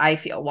is how I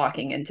feel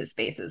walking into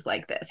spaces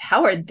like this,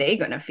 how are they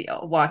going to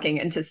feel walking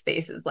into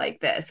spaces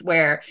like this,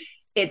 where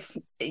it's,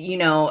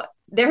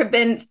 there have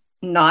been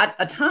not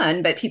a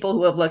ton, but people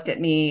who have looked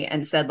at me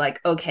and said like,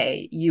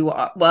 okay, you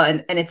are, well,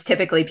 and it's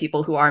typically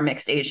people who are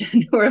mixed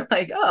Asian who are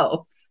like,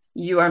 oh,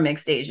 you are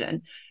mixed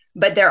Asian.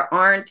 But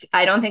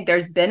I don't think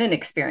there's been an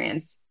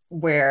experience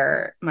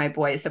where my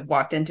boys have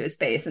walked into a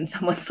space and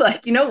someone's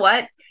like, you know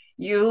what?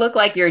 You look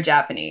like you're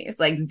Japanese.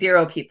 Like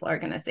 0 people are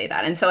going to say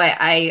that. And so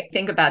I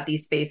think about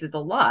these spaces a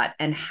lot,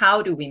 and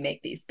how do we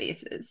make these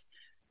spaces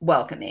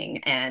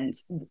welcoming and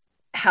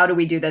how do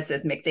we do this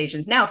as mixed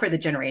Asians now for the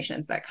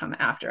generations that come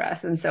after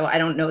us? And so I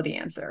don't know the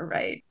answer,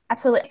 right?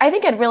 Absolutely. I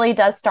think it really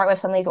does start with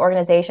some of these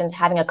organizations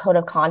having a code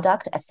of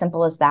conduct, as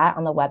simple as that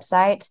on the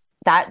website.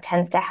 That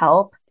tends to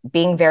help,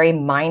 being very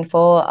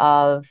mindful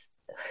of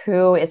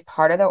who is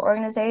part of their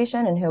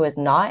organization and who is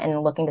not,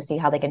 and looking to see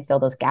how they can fill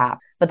those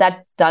gaps. But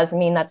that does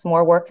mean that's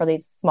more work for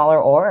these smaller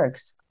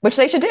orgs, which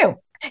they should do.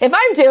 If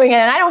I'm doing it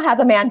and I don't have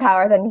the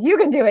manpower, then you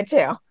can do it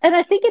too. And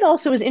I think it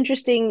also is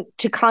interesting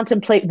to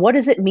contemplate, what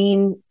does it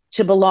mean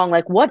to belong?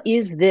 Like, what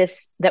is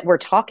this that we're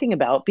talking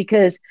about?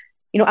 Because,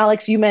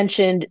 Alex, you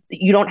mentioned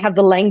you don't have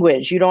the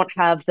language, you don't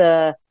have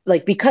the,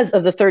 like, because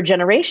of the third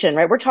generation,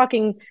 right? We're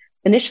talking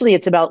initially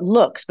it's about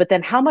looks, but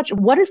then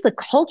what is the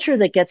culture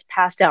that gets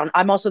passed down?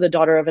 I'm also the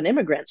daughter of an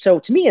immigrant. So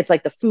to me, it's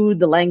like the food,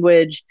 the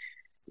language,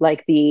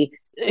 like the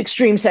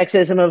extreme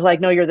sexism of like,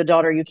 no, you're the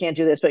daughter, you can't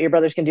do this, but your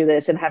brothers can do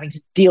this, and having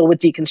to deal with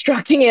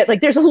deconstructing it.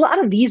 Like, there's a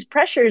lot of these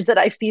pressures that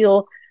I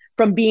feel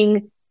from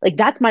being like,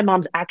 that's my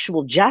mom's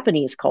actual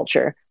Japanese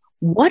culture.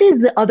 What is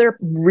the other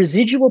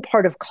residual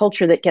part of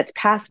culture that gets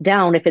passed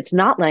down if it's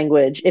not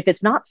language, if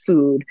it's not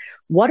food?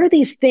 What are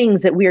these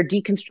things that we are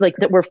like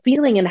that we're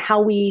feeling and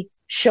how we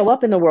show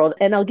up in the world?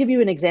 And I'll give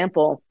you an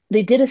example.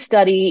 They did a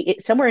study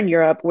somewhere in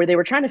Europe where they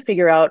were trying to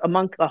figure out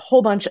among a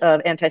whole bunch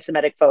of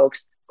anti-Semitic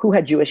folks who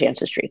had Jewish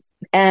ancestry.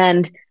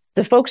 And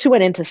the folks who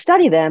went in to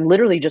study them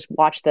literally just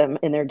watched them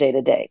in their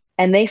day-to-day.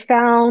 And they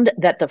found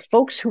that the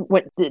folks who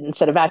went,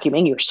 instead of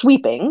vacuuming, you're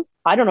sweeping.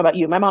 I don't know about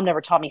you. My mom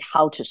never taught me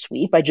how to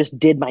sweep. I just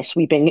did my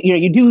sweeping.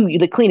 You do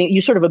the cleaning,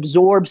 you sort of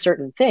absorb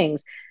certain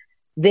things.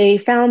 They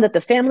found that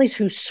the families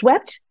who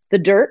swept the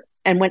dirt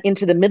and went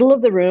into the middle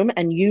of the room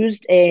and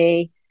used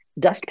a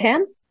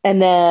dustpan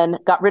and then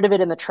got rid of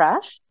it in the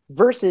trash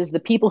versus the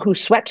people who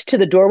swept to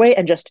the doorway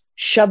and just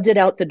shoved it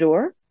out the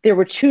door, there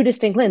were two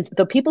distinct lines.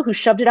 The people who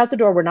shoved it out the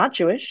door were not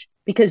Jewish,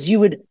 because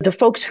the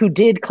folks who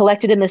did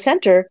collect it in the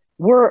center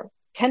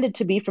tended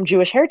to be from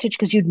Jewish heritage,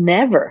 because you'd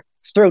never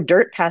throw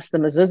dirt past the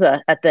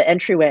mezuzah at the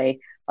entryway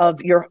of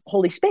your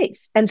holy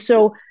space. And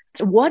so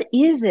what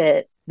is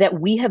it that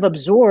we have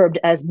absorbed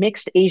as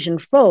mixed Asian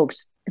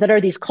folks that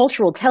are these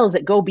cultural tells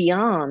that go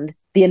beyond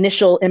the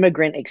initial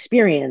immigrant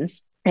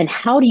experience? And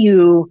how do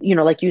you,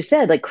 like you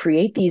said, like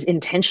create these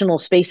intentional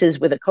spaces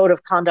with a code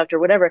of conduct or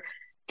whatever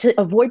to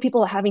avoid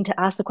people having to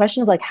ask the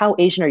question of like, how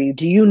Asian are you?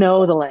 Do you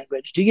know the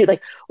language? Do you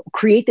like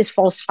create this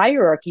false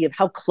hierarchy of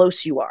how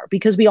close you are?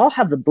 Because we all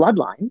have the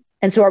bloodline.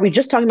 And so are we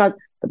just talking about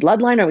the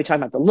bloodline? Are we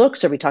talking about the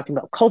looks? Are we talking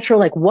about cultural?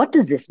 Like, what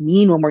does this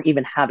mean when we're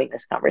even having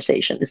this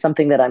conversation is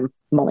something that I'm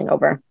mulling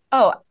over.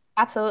 Oh,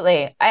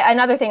 absolutely.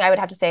 Another thing I would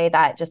have to say,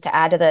 that just to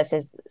add to this,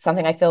 is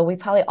something I feel we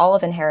probably all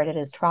have inherited,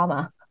 is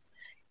trauma.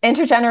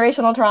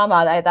 Intergenerational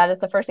trauma. That is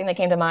the first thing that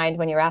came to mind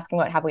when you were asking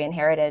what have we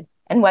inherited,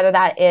 and whether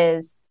that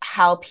is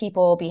how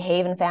people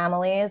behave in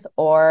families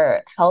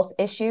or health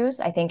issues.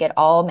 I think it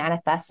all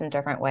manifests in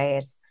different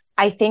ways.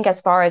 I think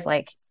as far as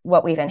like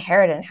what we've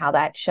inherited and how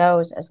that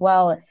shows as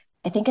well,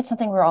 I think it's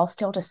something we're all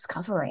still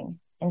discovering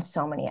in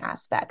so many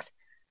aspects.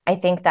 I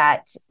think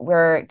that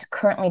we're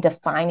currently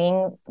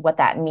defining what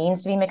that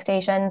means to be mixed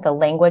Asian, the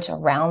language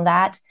around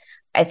that.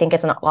 I think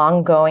it's an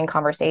ongoing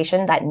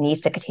conversation that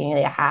needs to continue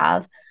to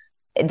have.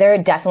 There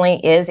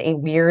definitely is a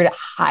weird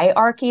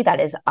hierarchy that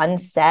is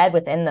unsaid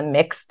within the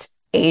mixed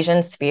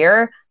Asian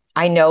sphere.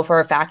 I know for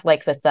a fact,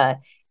 like with the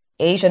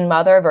Asian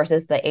mother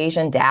versus the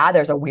Asian dad,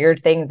 there's a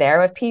weird thing there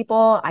with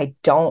people. I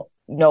don't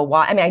know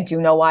why. I mean, I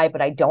do know why,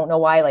 but I don't know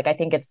why. Like, I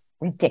think it's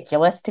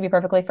ridiculous, to be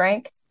perfectly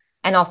frank.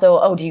 And also,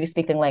 oh, do you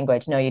speak the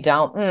language? No, you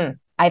don't.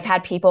 I've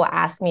had people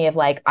ask me if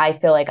like, I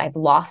feel like I've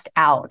lost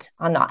out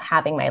on not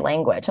having my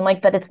language. I'm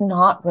like, but it's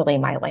not really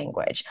my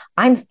language.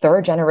 I'm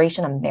third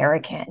generation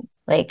American.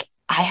 Like,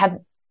 I have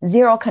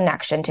zero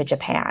connection to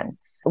Japan.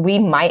 We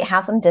might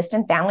have some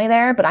distant family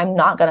there, but I'm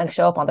not going to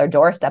show up on their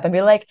doorstep and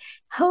be like,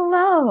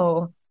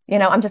 hello.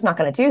 I'm just not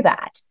going to do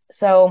that.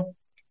 So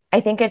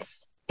I think it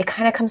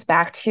kind of comes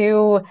back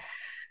to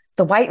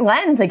the white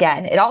lens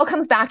again. It all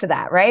comes back to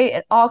that, right?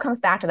 It all comes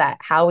back to that,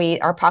 how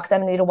our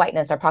proximity to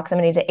whiteness, our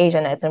proximity to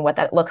Asianness, and what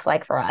that looks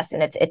like for us.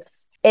 And it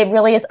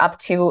really is up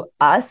to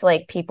us,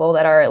 like people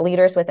that are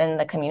leaders within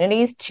the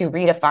communities, to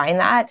redefine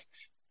that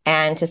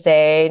and to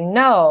say,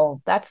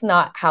 no, that's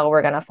not how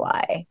we're going to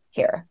fly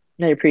here.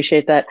 I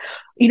appreciate that.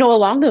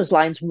 Along those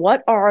lines,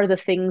 what are the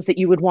things that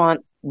you would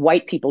want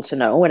white people to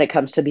know when it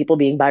comes to people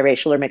being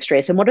biracial or mixed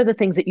race? And what are the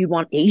things that you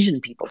want Asian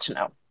people to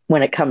know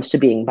when it comes to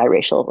being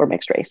biracial or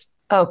mixed race?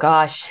 Oh,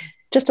 gosh.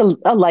 Just a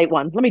light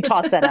one. Let me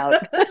toss that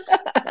out.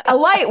 A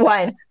light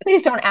one.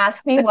 Please don't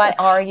ask me, what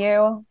are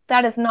you?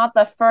 That is not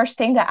the first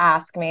thing to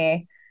ask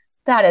me.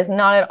 That is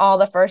not at all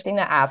the first thing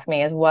to ask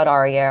me is, what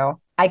are you?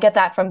 I get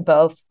that from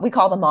both. We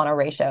call them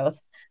monoratios.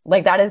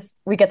 Like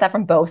we get that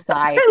from both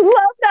sides. I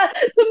love that.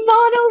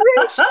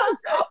 The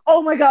monoratios.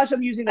 Oh my gosh,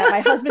 I'm using that. My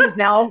husband is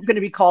now going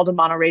to be called a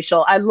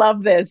monoracial. I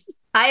love this.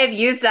 I have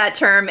used that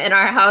term in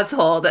our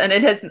household, and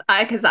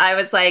because I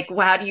was like,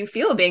 well, how do you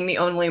feel being the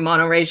only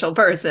monoracial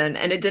person?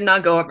 And it did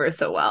not go over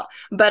so well.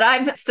 But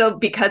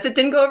because it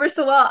didn't go over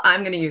so well,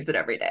 I'm going to use it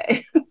every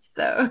day.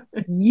 So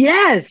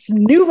Yes,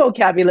 new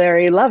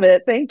vocabulary. Love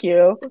it. Thank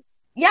you.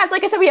 Yes,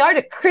 like I said, we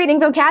are creating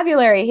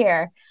vocabulary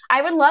here.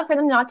 I would love for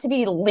them not to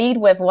be lead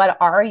with what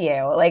are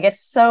you? Like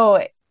it's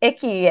so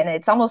icky and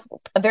it's almost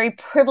a very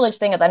privileged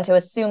thing of them to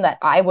assume that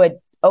I would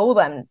owe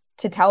them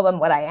to tell them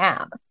what I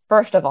am.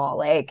 First of all,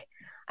 like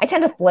I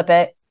tend to flip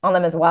it on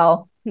them as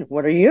well.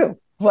 What are you?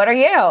 What are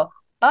you?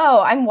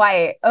 Oh, I'm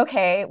white.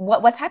 Okay.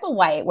 What type of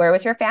white? Where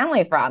was your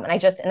family from?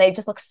 And they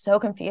just look so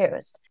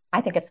confused.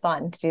 I think it's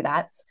fun to do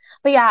that.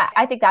 But yeah,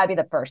 I think that would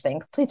be the first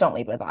thing. Please don't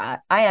lead with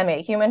that. I am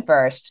a human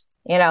first.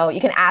 You know, you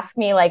can ask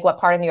me like what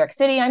part of New York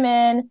City I'm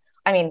in.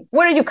 I mean,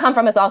 where did you come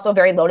from is also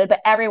very loaded,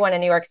 but everyone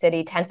in New York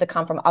City tends to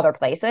come from other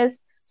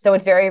places. So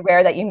it's very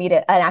rare that you meet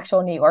an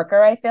actual New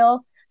Yorker, I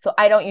feel. So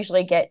I don't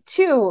usually get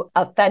too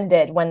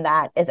offended when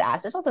that is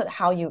asked. It's also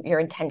how your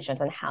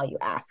intentions and how you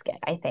ask it,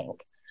 I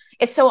think.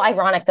 It's so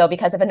ironic though,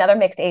 because if another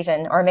mixed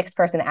Asian or a mixed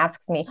person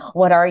asks me,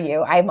 what are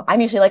you?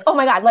 I'm usually like, oh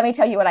my God, let me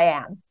tell you what I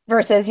am.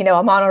 Versus, a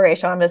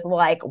monoracial, I'm just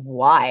like,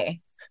 why?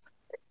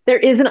 There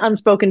is an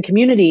unspoken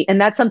community.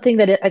 And that's something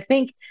that I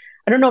think,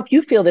 I don't know if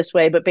you feel this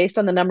way, but based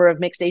on the number of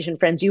mixed Asian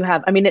friends you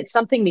have, I mean, it's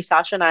something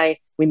Misasha and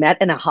we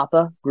met in a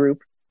Hapa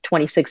group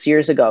 26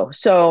 years ago.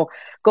 So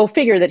go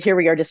figure that here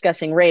we are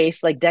discussing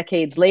race like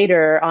decades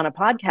later on a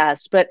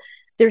podcast, but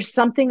there's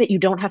something that you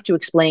don't have to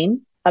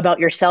explain about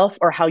yourself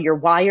or how you're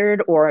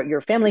wired or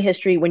your family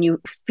history when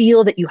you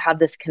feel that you have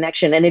this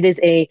connection. And it is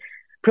a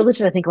privilege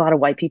that I think a lot of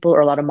white people or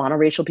a lot of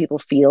monoracial people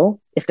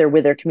feel if they're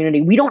with their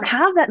community. We don't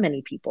have that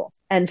many people.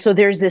 And so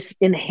there's this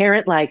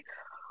inherent, like,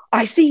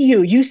 I see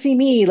you, you see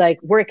me, like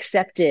we're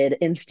accepted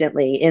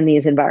instantly in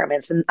these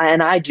environments. And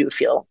I do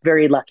feel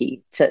very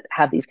lucky to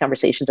have these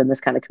conversations in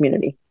this kind of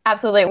community.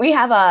 Absolutely. We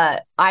have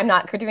I'm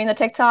not doing the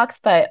TikToks,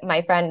 but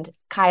my friend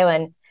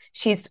Kylan,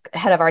 she's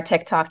head of our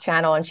TikTok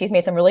channel and she's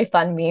made some really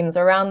fun memes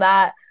around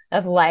that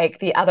of like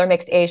the other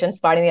mixed Asian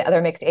spotting the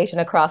other mixed Asian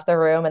across the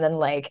room and then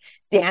like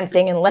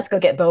dancing and let's go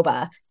get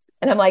boba.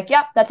 And I'm like,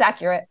 yep, that's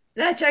accurate.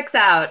 That checks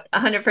out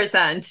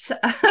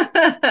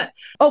 100%.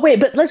 Oh, wait,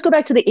 but let's go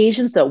back to the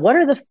Asians though. What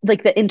are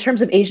in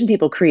terms of Asian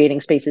people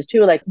creating spaces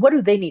too, like what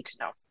do they need to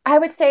know? I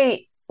would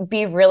say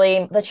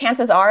the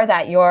chances are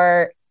that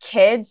your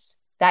kids,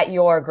 that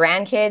your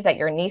grandkids, that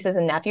your nieces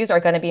and nephews are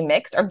going to be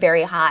mixed are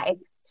very high.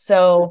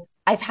 So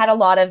I've had a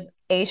lot of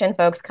Asian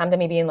folks come to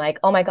me being like,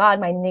 oh my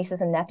God, my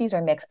nieces and nephews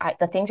are mixed.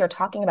 The things you're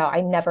talking about,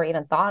 I never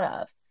even thought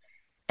of.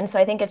 And so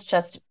I think it's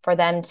just for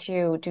them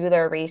to do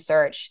their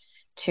research,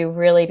 to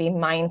really be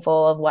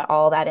mindful of what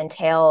all that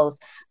entails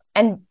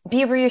and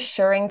be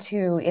reassuring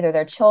to either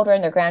their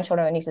children, their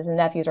grandchildren, their nieces and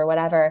nephews or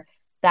whatever,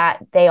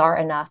 that they are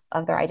enough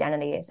of their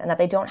identities and that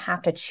they don't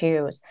have to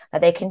choose,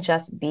 that they can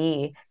just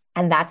be,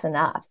 and that's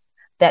enough,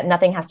 that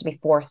nothing has to be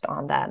forced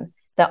on them,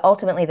 that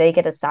ultimately they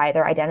get to decide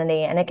their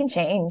identity and it can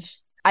change.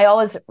 I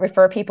always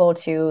refer people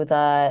to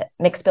the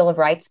Mixed Bill of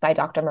Rights by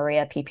Dr.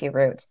 Maria P.P.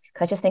 Root,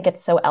 because I just think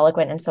it's so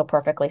eloquent and so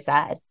perfectly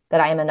said that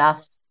I am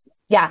enough.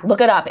 Yeah,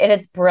 look it up. It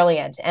is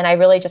brilliant. And I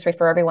really just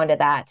refer everyone to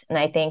that. And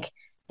I think,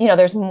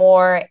 there's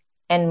more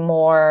and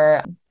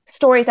more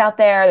stories out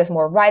there. There's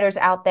more writers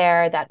out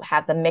there that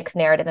have the mixed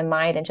narrative in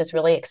mind, and just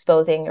really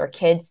exposing your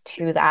kids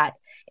to that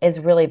is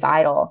really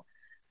vital.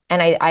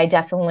 And I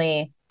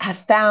definitely have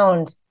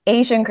found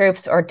Asian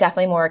groups are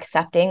definitely more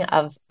accepting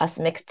of us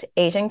mixed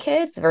Asian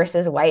kids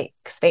versus white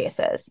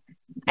spaces.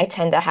 I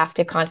tend to have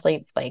to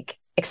constantly like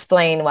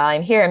explain while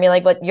I'm here. I mean,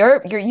 like, what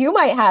you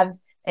might have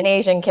an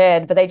Asian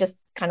kid, but they just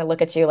kind of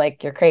look at you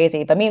like you're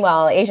crazy. But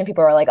meanwhile, Asian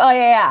people are like, oh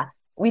yeah,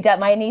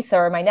 my niece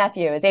or my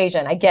nephew is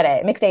Asian. I get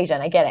it. Mixed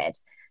Asian. I get it.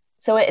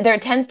 So there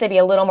tends to be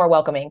a little more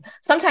welcoming.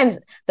 Sometimes,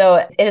 though,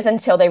 it is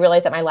until they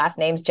realize that my last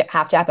name's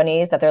half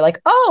Japanese that they're like,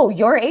 oh,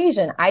 you're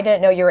Asian. I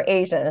didn't know you were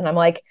Asian. And I'm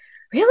like,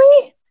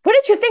 really? What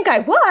did you think I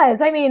was?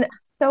 I mean,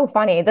 so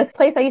funny. This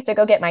place I used to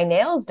go get my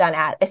nails done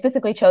at, I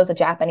specifically chose a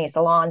Japanese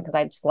salon because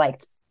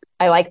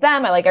I like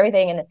them. I like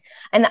everything.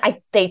 And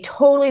they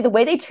totally, the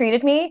way they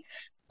treated me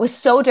was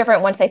so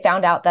different once they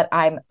found out that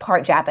I'm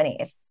part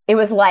Japanese. It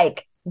was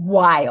like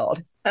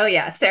wild. Oh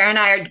yeah, Sarah and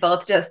I are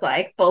both just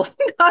like fully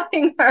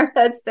nodding our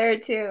heads there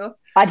too.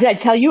 Did I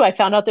tell you I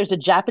found out there's a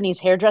Japanese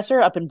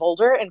hairdresser up in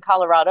Boulder in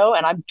Colorado,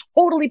 and I'm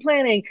totally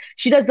planning.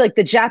 She does like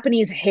the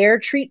Japanese hair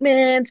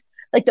treatment,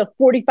 like the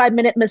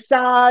 45-minute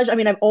massage. I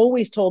mean, I'm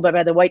always told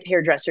by the white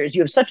hairdressers,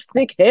 you have such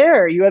thick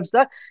hair. You have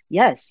such,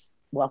 yes,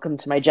 welcome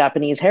to my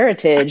Japanese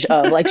heritage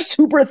of like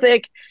super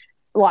thick,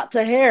 lots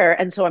of hair.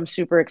 And so I'm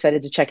super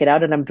excited to check it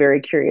out. And I'm very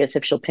curious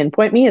if she'll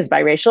pinpoint me as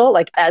biracial,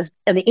 like as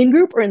in the in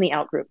group or in the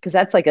out group, because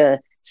that's like a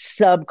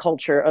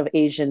subculture of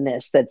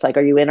Asianness that's like,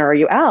 are you in or are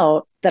you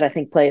out? That I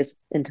think plays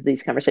into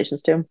these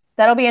conversations too.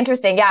 That'll be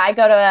interesting. Yeah, I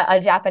go to a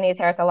Japanese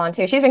hair salon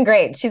too. She's been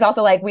great. She's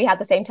also like, we have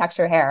the same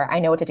texture hair. I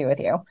know what to do with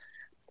you.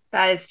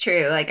 That is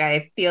true. Like,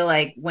 I feel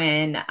like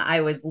when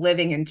I was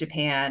living in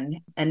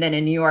Japan and then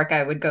in New York,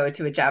 I would go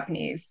to a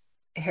Japanese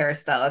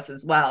hairstylist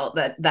as well.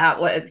 That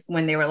was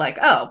when they were like,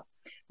 oh,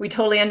 we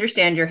totally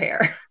understand your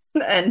hair.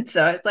 And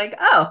so it's like,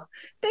 oh,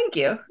 thank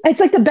you. It's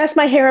like the best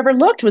my hair ever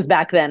looked was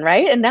back then,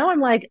 right? And now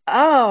I'm like,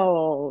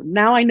 oh,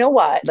 now I know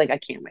why. Like, I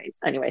can't wait.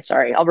 Anyway,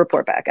 sorry. I'll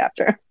report back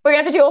after. We're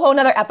gonna have to do a whole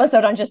nother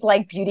episode on just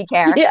like beauty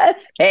care.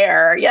 Yes,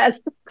 hair.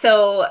 Yes.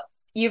 So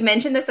you've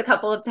mentioned this a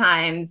couple of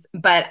times,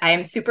 but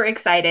I'm super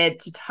excited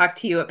to talk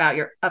to you about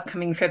your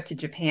upcoming trip to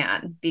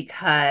Japan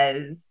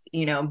because,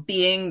 you know,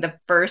 being the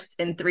first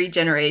in 3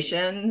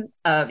 generations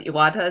of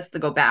Iwatas to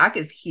go back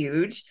is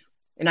huge.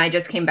 And I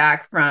just came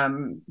back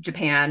from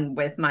Japan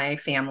with my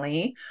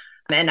family.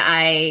 And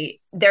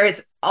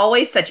there's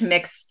always such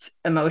mixed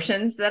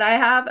emotions that I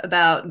have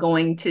about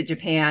going to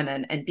Japan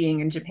and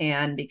being in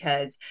Japan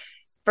because,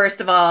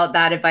 first of all,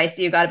 that advice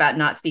you got about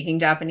not speaking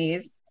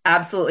Japanese,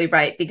 absolutely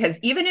right. Because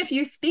even if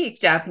you speak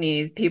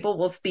Japanese, people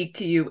will speak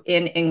to you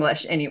in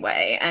English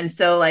anyway. And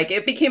so like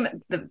it became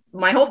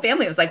my whole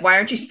family was like, why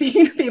aren't you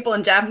speaking to people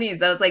in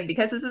Japanese? I was like,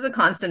 because this is a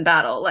constant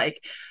battle.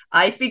 Like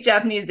I speak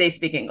Japanese, they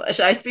speak English.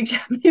 I speak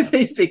Japanese,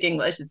 they speak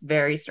English. It's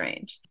very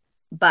strange.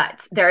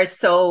 But there are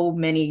so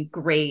many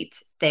great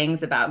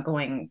things about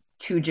going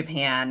to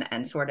Japan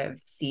and sort of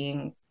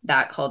seeing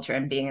that culture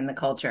and being in the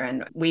culture.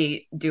 And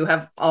we do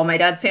have all my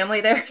dad's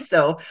family there.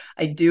 So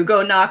I do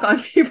go knock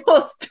on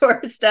people's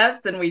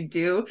doorsteps and we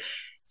do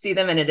see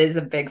them. And it is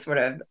a big sort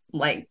of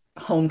like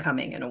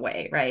homecoming in a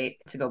way, right?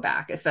 To go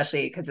back,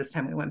 especially because this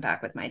time we went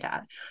back with my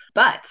dad.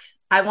 But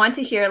I want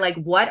to hear, like,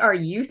 what are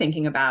you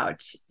thinking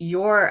about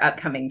your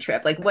upcoming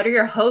trip? Like, what are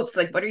your hopes?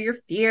 Like, what are your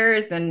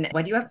fears? And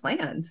what do you have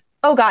planned?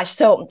 Oh gosh.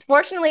 So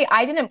fortunately,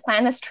 I didn't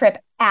plan this trip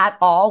at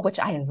all, which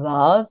I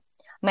love.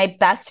 My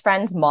best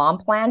friend's mom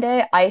planned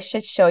it. I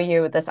should show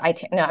you this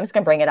itinerary. No, I'm just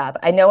going to bring it up.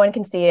 I no one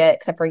can see it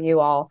except for you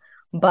all,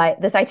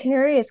 but this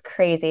itinerary is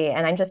crazy.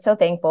 And I'm just so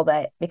thankful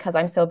that because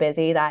I'm so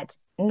busy that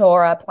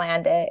Nora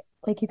planned it.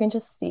 Like you can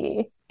just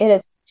see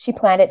she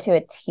planned it to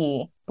a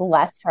T.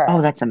 Bless her.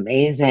 Oh, that's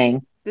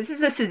amazing. This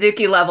is a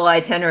Suzuki level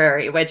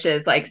itinerary, which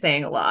is like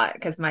saying a lot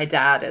because my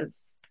dad is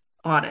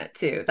on it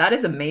too. That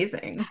is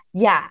amazing.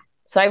 Yeah.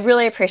 So I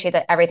really appreciate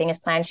that everything is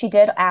planned. She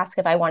did ask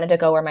if I wanted to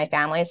go where my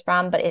family's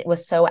from, but it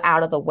was so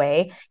out of the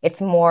way.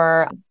 It's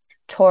more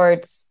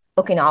towards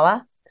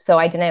Okinawa. So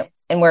I didn't,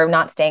 and we're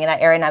not staying in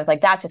that area. And I was like,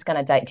 that's just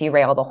going to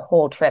derail the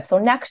whole trip. So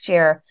next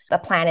year, the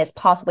plan is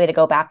possibly to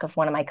go back with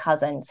one of my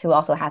cousins who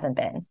also hasn't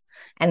been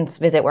and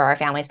visit where our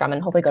family's from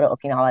and hopefully go to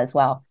Okinawa as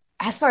well.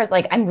 As far as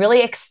like, I'm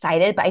really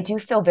excited, but I do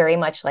feel very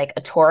much like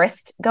a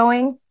tourist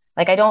going.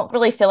 Like, I don't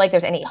really feel like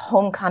there's any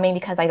homecoming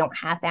because I don't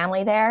have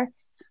family there.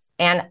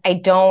 And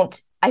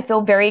I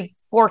feel very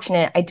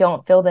fortunate. I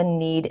don't feel the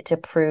need to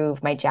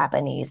prove my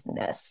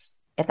Japanese-ness,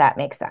 if that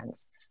makes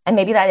sense. And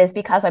maybe that is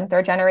because I'm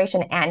 3rd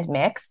generation and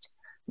mixed,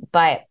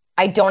 but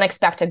I don't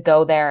expect to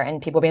go there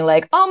and people being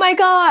like, oh my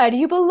God,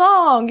 you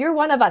belong. You're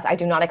one of us. I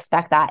do not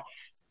expect that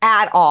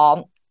at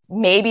all.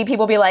 Maybe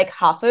people be like,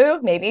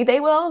 Hafu, maybe they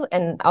will.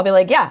 And I'll be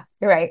like, yeah,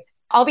 you're right.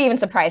 I'll be even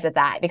surprised at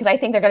that because I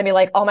think they're going to be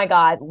like, oh my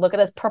God, look at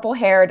this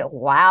purple-haired,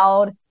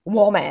 loud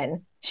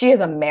woman. She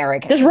is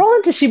American. Just roll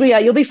into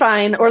Shibuya, you'll be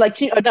fine. Or like,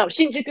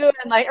 Shinjuku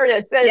and like,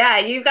 yeah,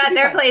 you've got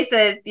their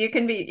places. You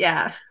can be,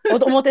 yeah.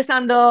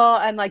 Omotesando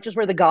and like just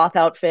wear the goth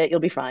outfit. You'll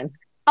be fine.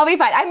 I'll be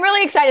fine. I'm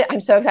really excited. I'm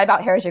so excited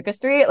about Harajuku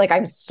Street. Like,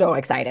 I'm so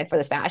excited for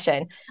this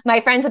fashion. My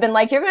friends have been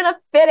like, you're going to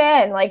fit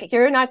in. Like,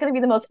 you're not going to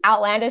be the most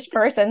outlandish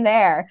person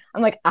there.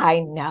 I'm like,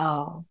 I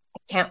know. I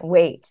can't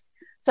wait.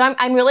 So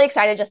I'm really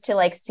excited just to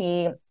like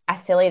see,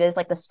 as silly it is,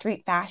 like the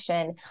street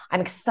fashion.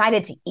 I'm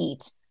excited to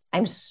eat.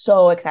 I'm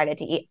so excited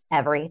to eat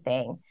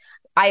everything.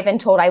 I've been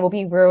told I will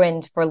be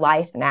ruined for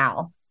life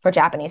now for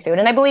Japanese food.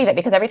 And I believe it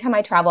because every time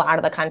I travel out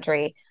of the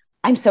country,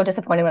 I'm so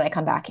disappointed when I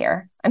come back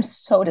here. I'm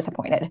so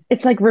disappointed.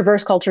 It's like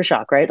reverse culture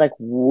shock, right? Like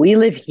we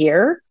live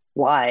here.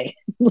 Why?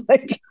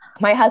 Like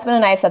my husband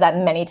and I have said that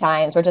many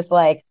times. We're just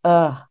like,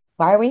 ugh,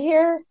 why are we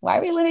here? Why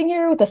are we living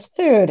here with this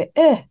food?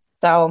 Ugh.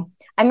 So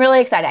I'm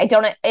really excited.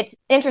 It's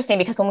interesting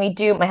because when we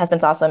do, my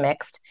husband's also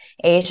mixed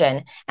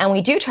Asian, and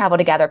we do travel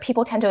together,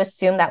 people tend to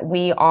assume that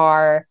we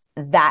are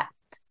that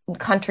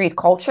country's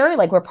culture.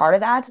 Like we're part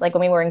of that. Like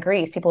when we were in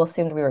Greece, people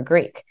assumed we were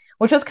Greek,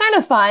 which was kind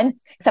of fun,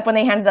 except when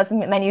they handed us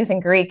menus in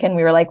Greek and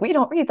we were like, we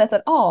don't read this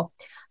at all.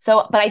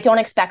 So, but I don't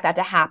expect that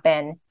to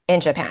happen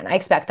in Japan. I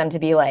expect them to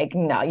be like,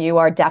 no, you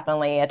are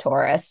definitely a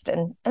tourist.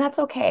 And that's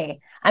okay.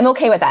 I'm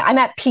okay with that. I'm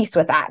at peace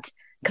with that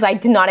because I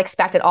did not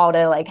expect it all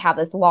to like have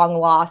this long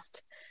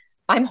lost,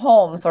 I'm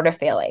home sort of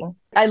feeling.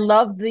 I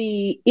love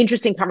the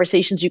interesting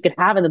conversations you can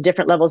have and the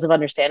different levels of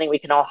understanding we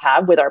can all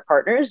have with our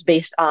partners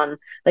based on,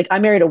 like, I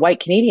married a white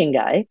Canadian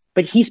guy,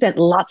 but he spent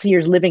lots of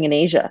years living in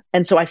Asia.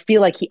 And so I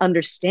feel like he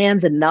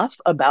understands enough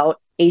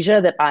about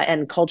Asia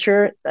and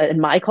culture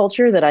and my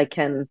culture that I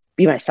can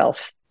be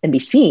myself and be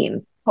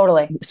seen.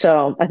 Totally.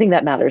 So I think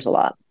that matters a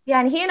lot.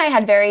 Yeah. And he and I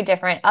had very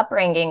different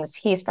upbringings.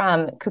 He's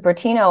from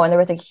Cupertino, and there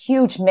was a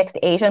huge mixed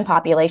Asian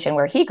population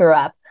where he grew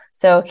up.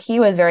 So he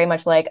was very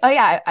much like, oh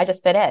yeah, I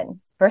just fit in,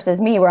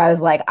 versus me where I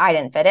was like, I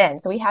didn't fit in.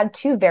 So we had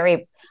two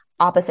very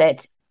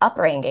opposite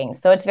upbringings.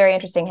 So it's very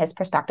interesting, his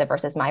perspective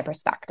versus my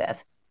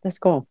perspective. That's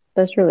cool.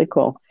 That's really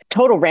cool.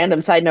 Total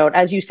random side note.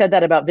 As you said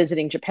that about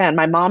visiting Japan,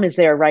 my mom is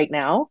there right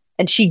now.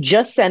 And she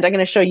just sent, I'm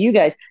going to show you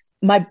guys,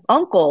 my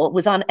uncle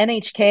was on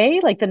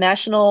NHK, like the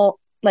national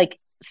like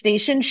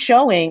station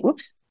showing,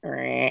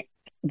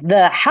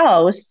 the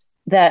house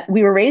that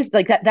we were raised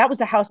like that was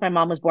the house my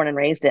mom was born and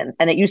raised in,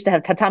 and it used to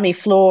have tatami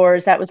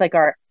floors. That was like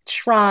our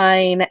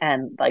shrine,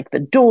 and like the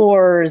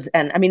doors,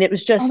 and I mean it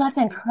was Oh, just, that's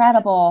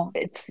incredible.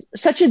 it's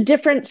such a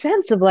different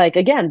sense of like,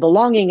 again,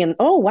 belonging, and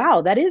oh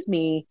wow, that is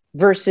me,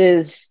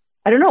 versus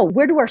I don't know,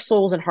 where do our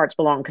souls and hearts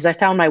belong? Because I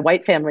found my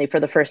white family for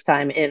the first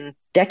time in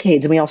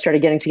decades, and we all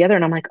started getting together,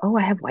 and I'm like, oh,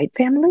 I have white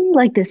family,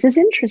 like this is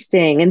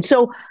interesting. And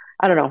so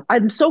I don't know,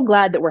 I'm so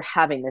glad that we're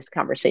having this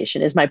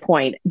conversation is my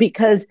point,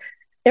 because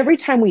every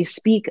time we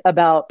speak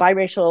about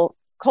biracial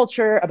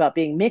culture, about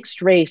being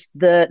mixed race,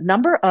 the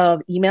number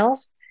of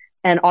emails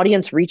and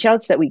audience reach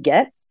outs that we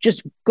get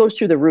just goes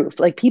through the roof.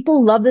 Like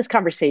people love this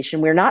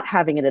conversation. We're not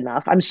having it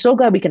enough. I'm so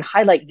glad we can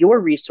highlight your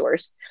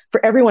resource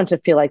for everyone to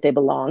feel like they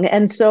belong.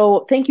 And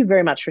so thank you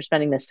very much for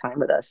spending this time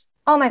with us.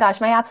 Oh my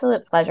gosh, my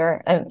absolute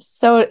pleasure. I'm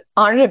so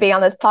honored to be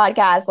on this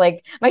podcast.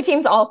 Like my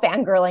team's all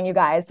fangirling you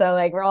guys. So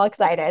like we're all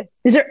excited.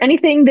 Is there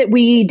anything that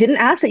we didn't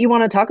ask that you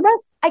want to talk about?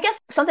 I guess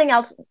something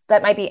else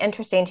that might be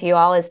interesting to you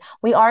all is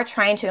we are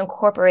trying to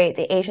incorporate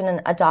the Asian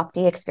and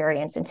adoptee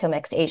experience into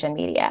mixed Asian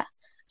media,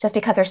 just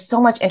because there's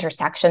so much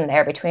intersection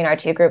there between our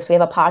two groups. We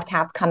have a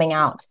podcast coming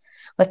out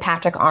with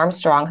Patrick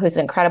Armstrong, who's an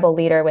incredible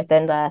leader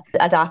within the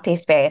adoptee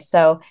space.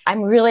 So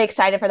I'm really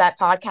excited for that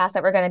podcast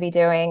that we're going to be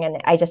doing.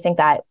 And I just think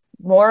that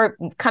more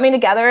coming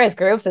together as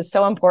groups is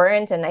so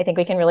important. And I think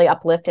we can really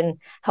uplift and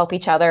help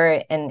each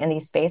other in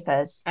these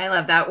spaces. I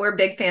love that. We're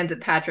big fans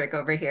of Patrick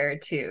over here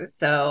too.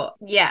 So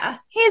yeah.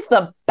 He's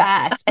the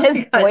best. And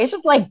his voice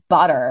is like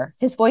butter.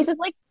 His voice is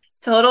like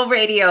total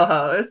radio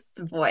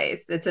host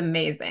voice. It's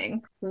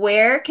amazing.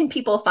 Where can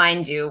people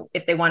find you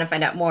if they want to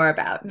find out more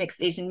about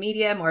mixed Asian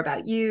media, more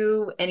about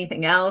you,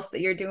 anything else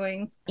that you're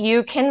doing?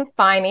 You can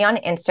find me on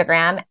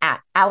Instagram at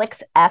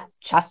Alex F.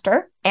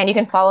 Chester, and you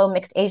can follow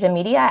Mixed Asian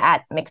Media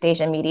at Mixed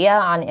Asian Media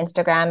on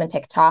Instagram and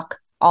TikTok,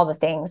 all the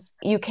things.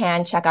 You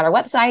can check out our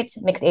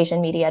website,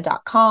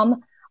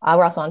 mixedasianmedia.com.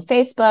 We're also on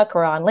Facebook,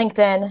 we're on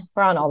LinkedIn,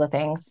 we're on all the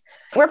things.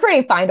 We're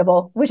pretty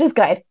findable, which is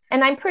good.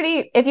 And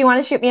if you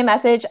want to shoot me a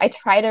message, I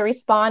try to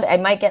respond. I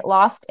might get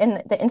lost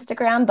in the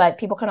Instagram, but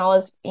people can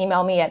always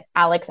email me at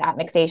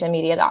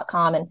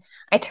alex@mixedasianmedia.com, and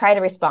I try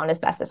to respond as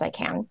best as I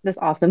can. That's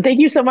awesome. Thank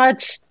you so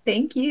much.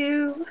 Thank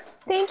you.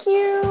 Thank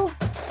you.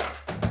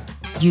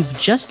 You've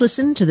just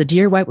listened to the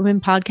Dear White Women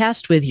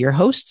podcast with your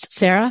hosts,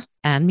 Sarah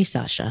and me,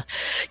 Sasha.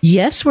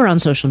 Yes, we're on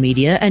social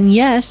media. And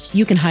yes,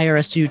 you can hire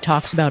us to do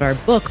talks about our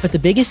book. But the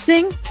biggest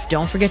thing,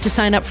 don't forget to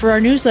sign up for our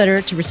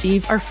newsletter to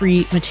receive our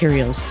free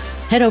materials.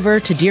 Head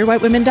over to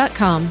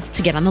dearwhitewomen.com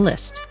to get on the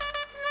list.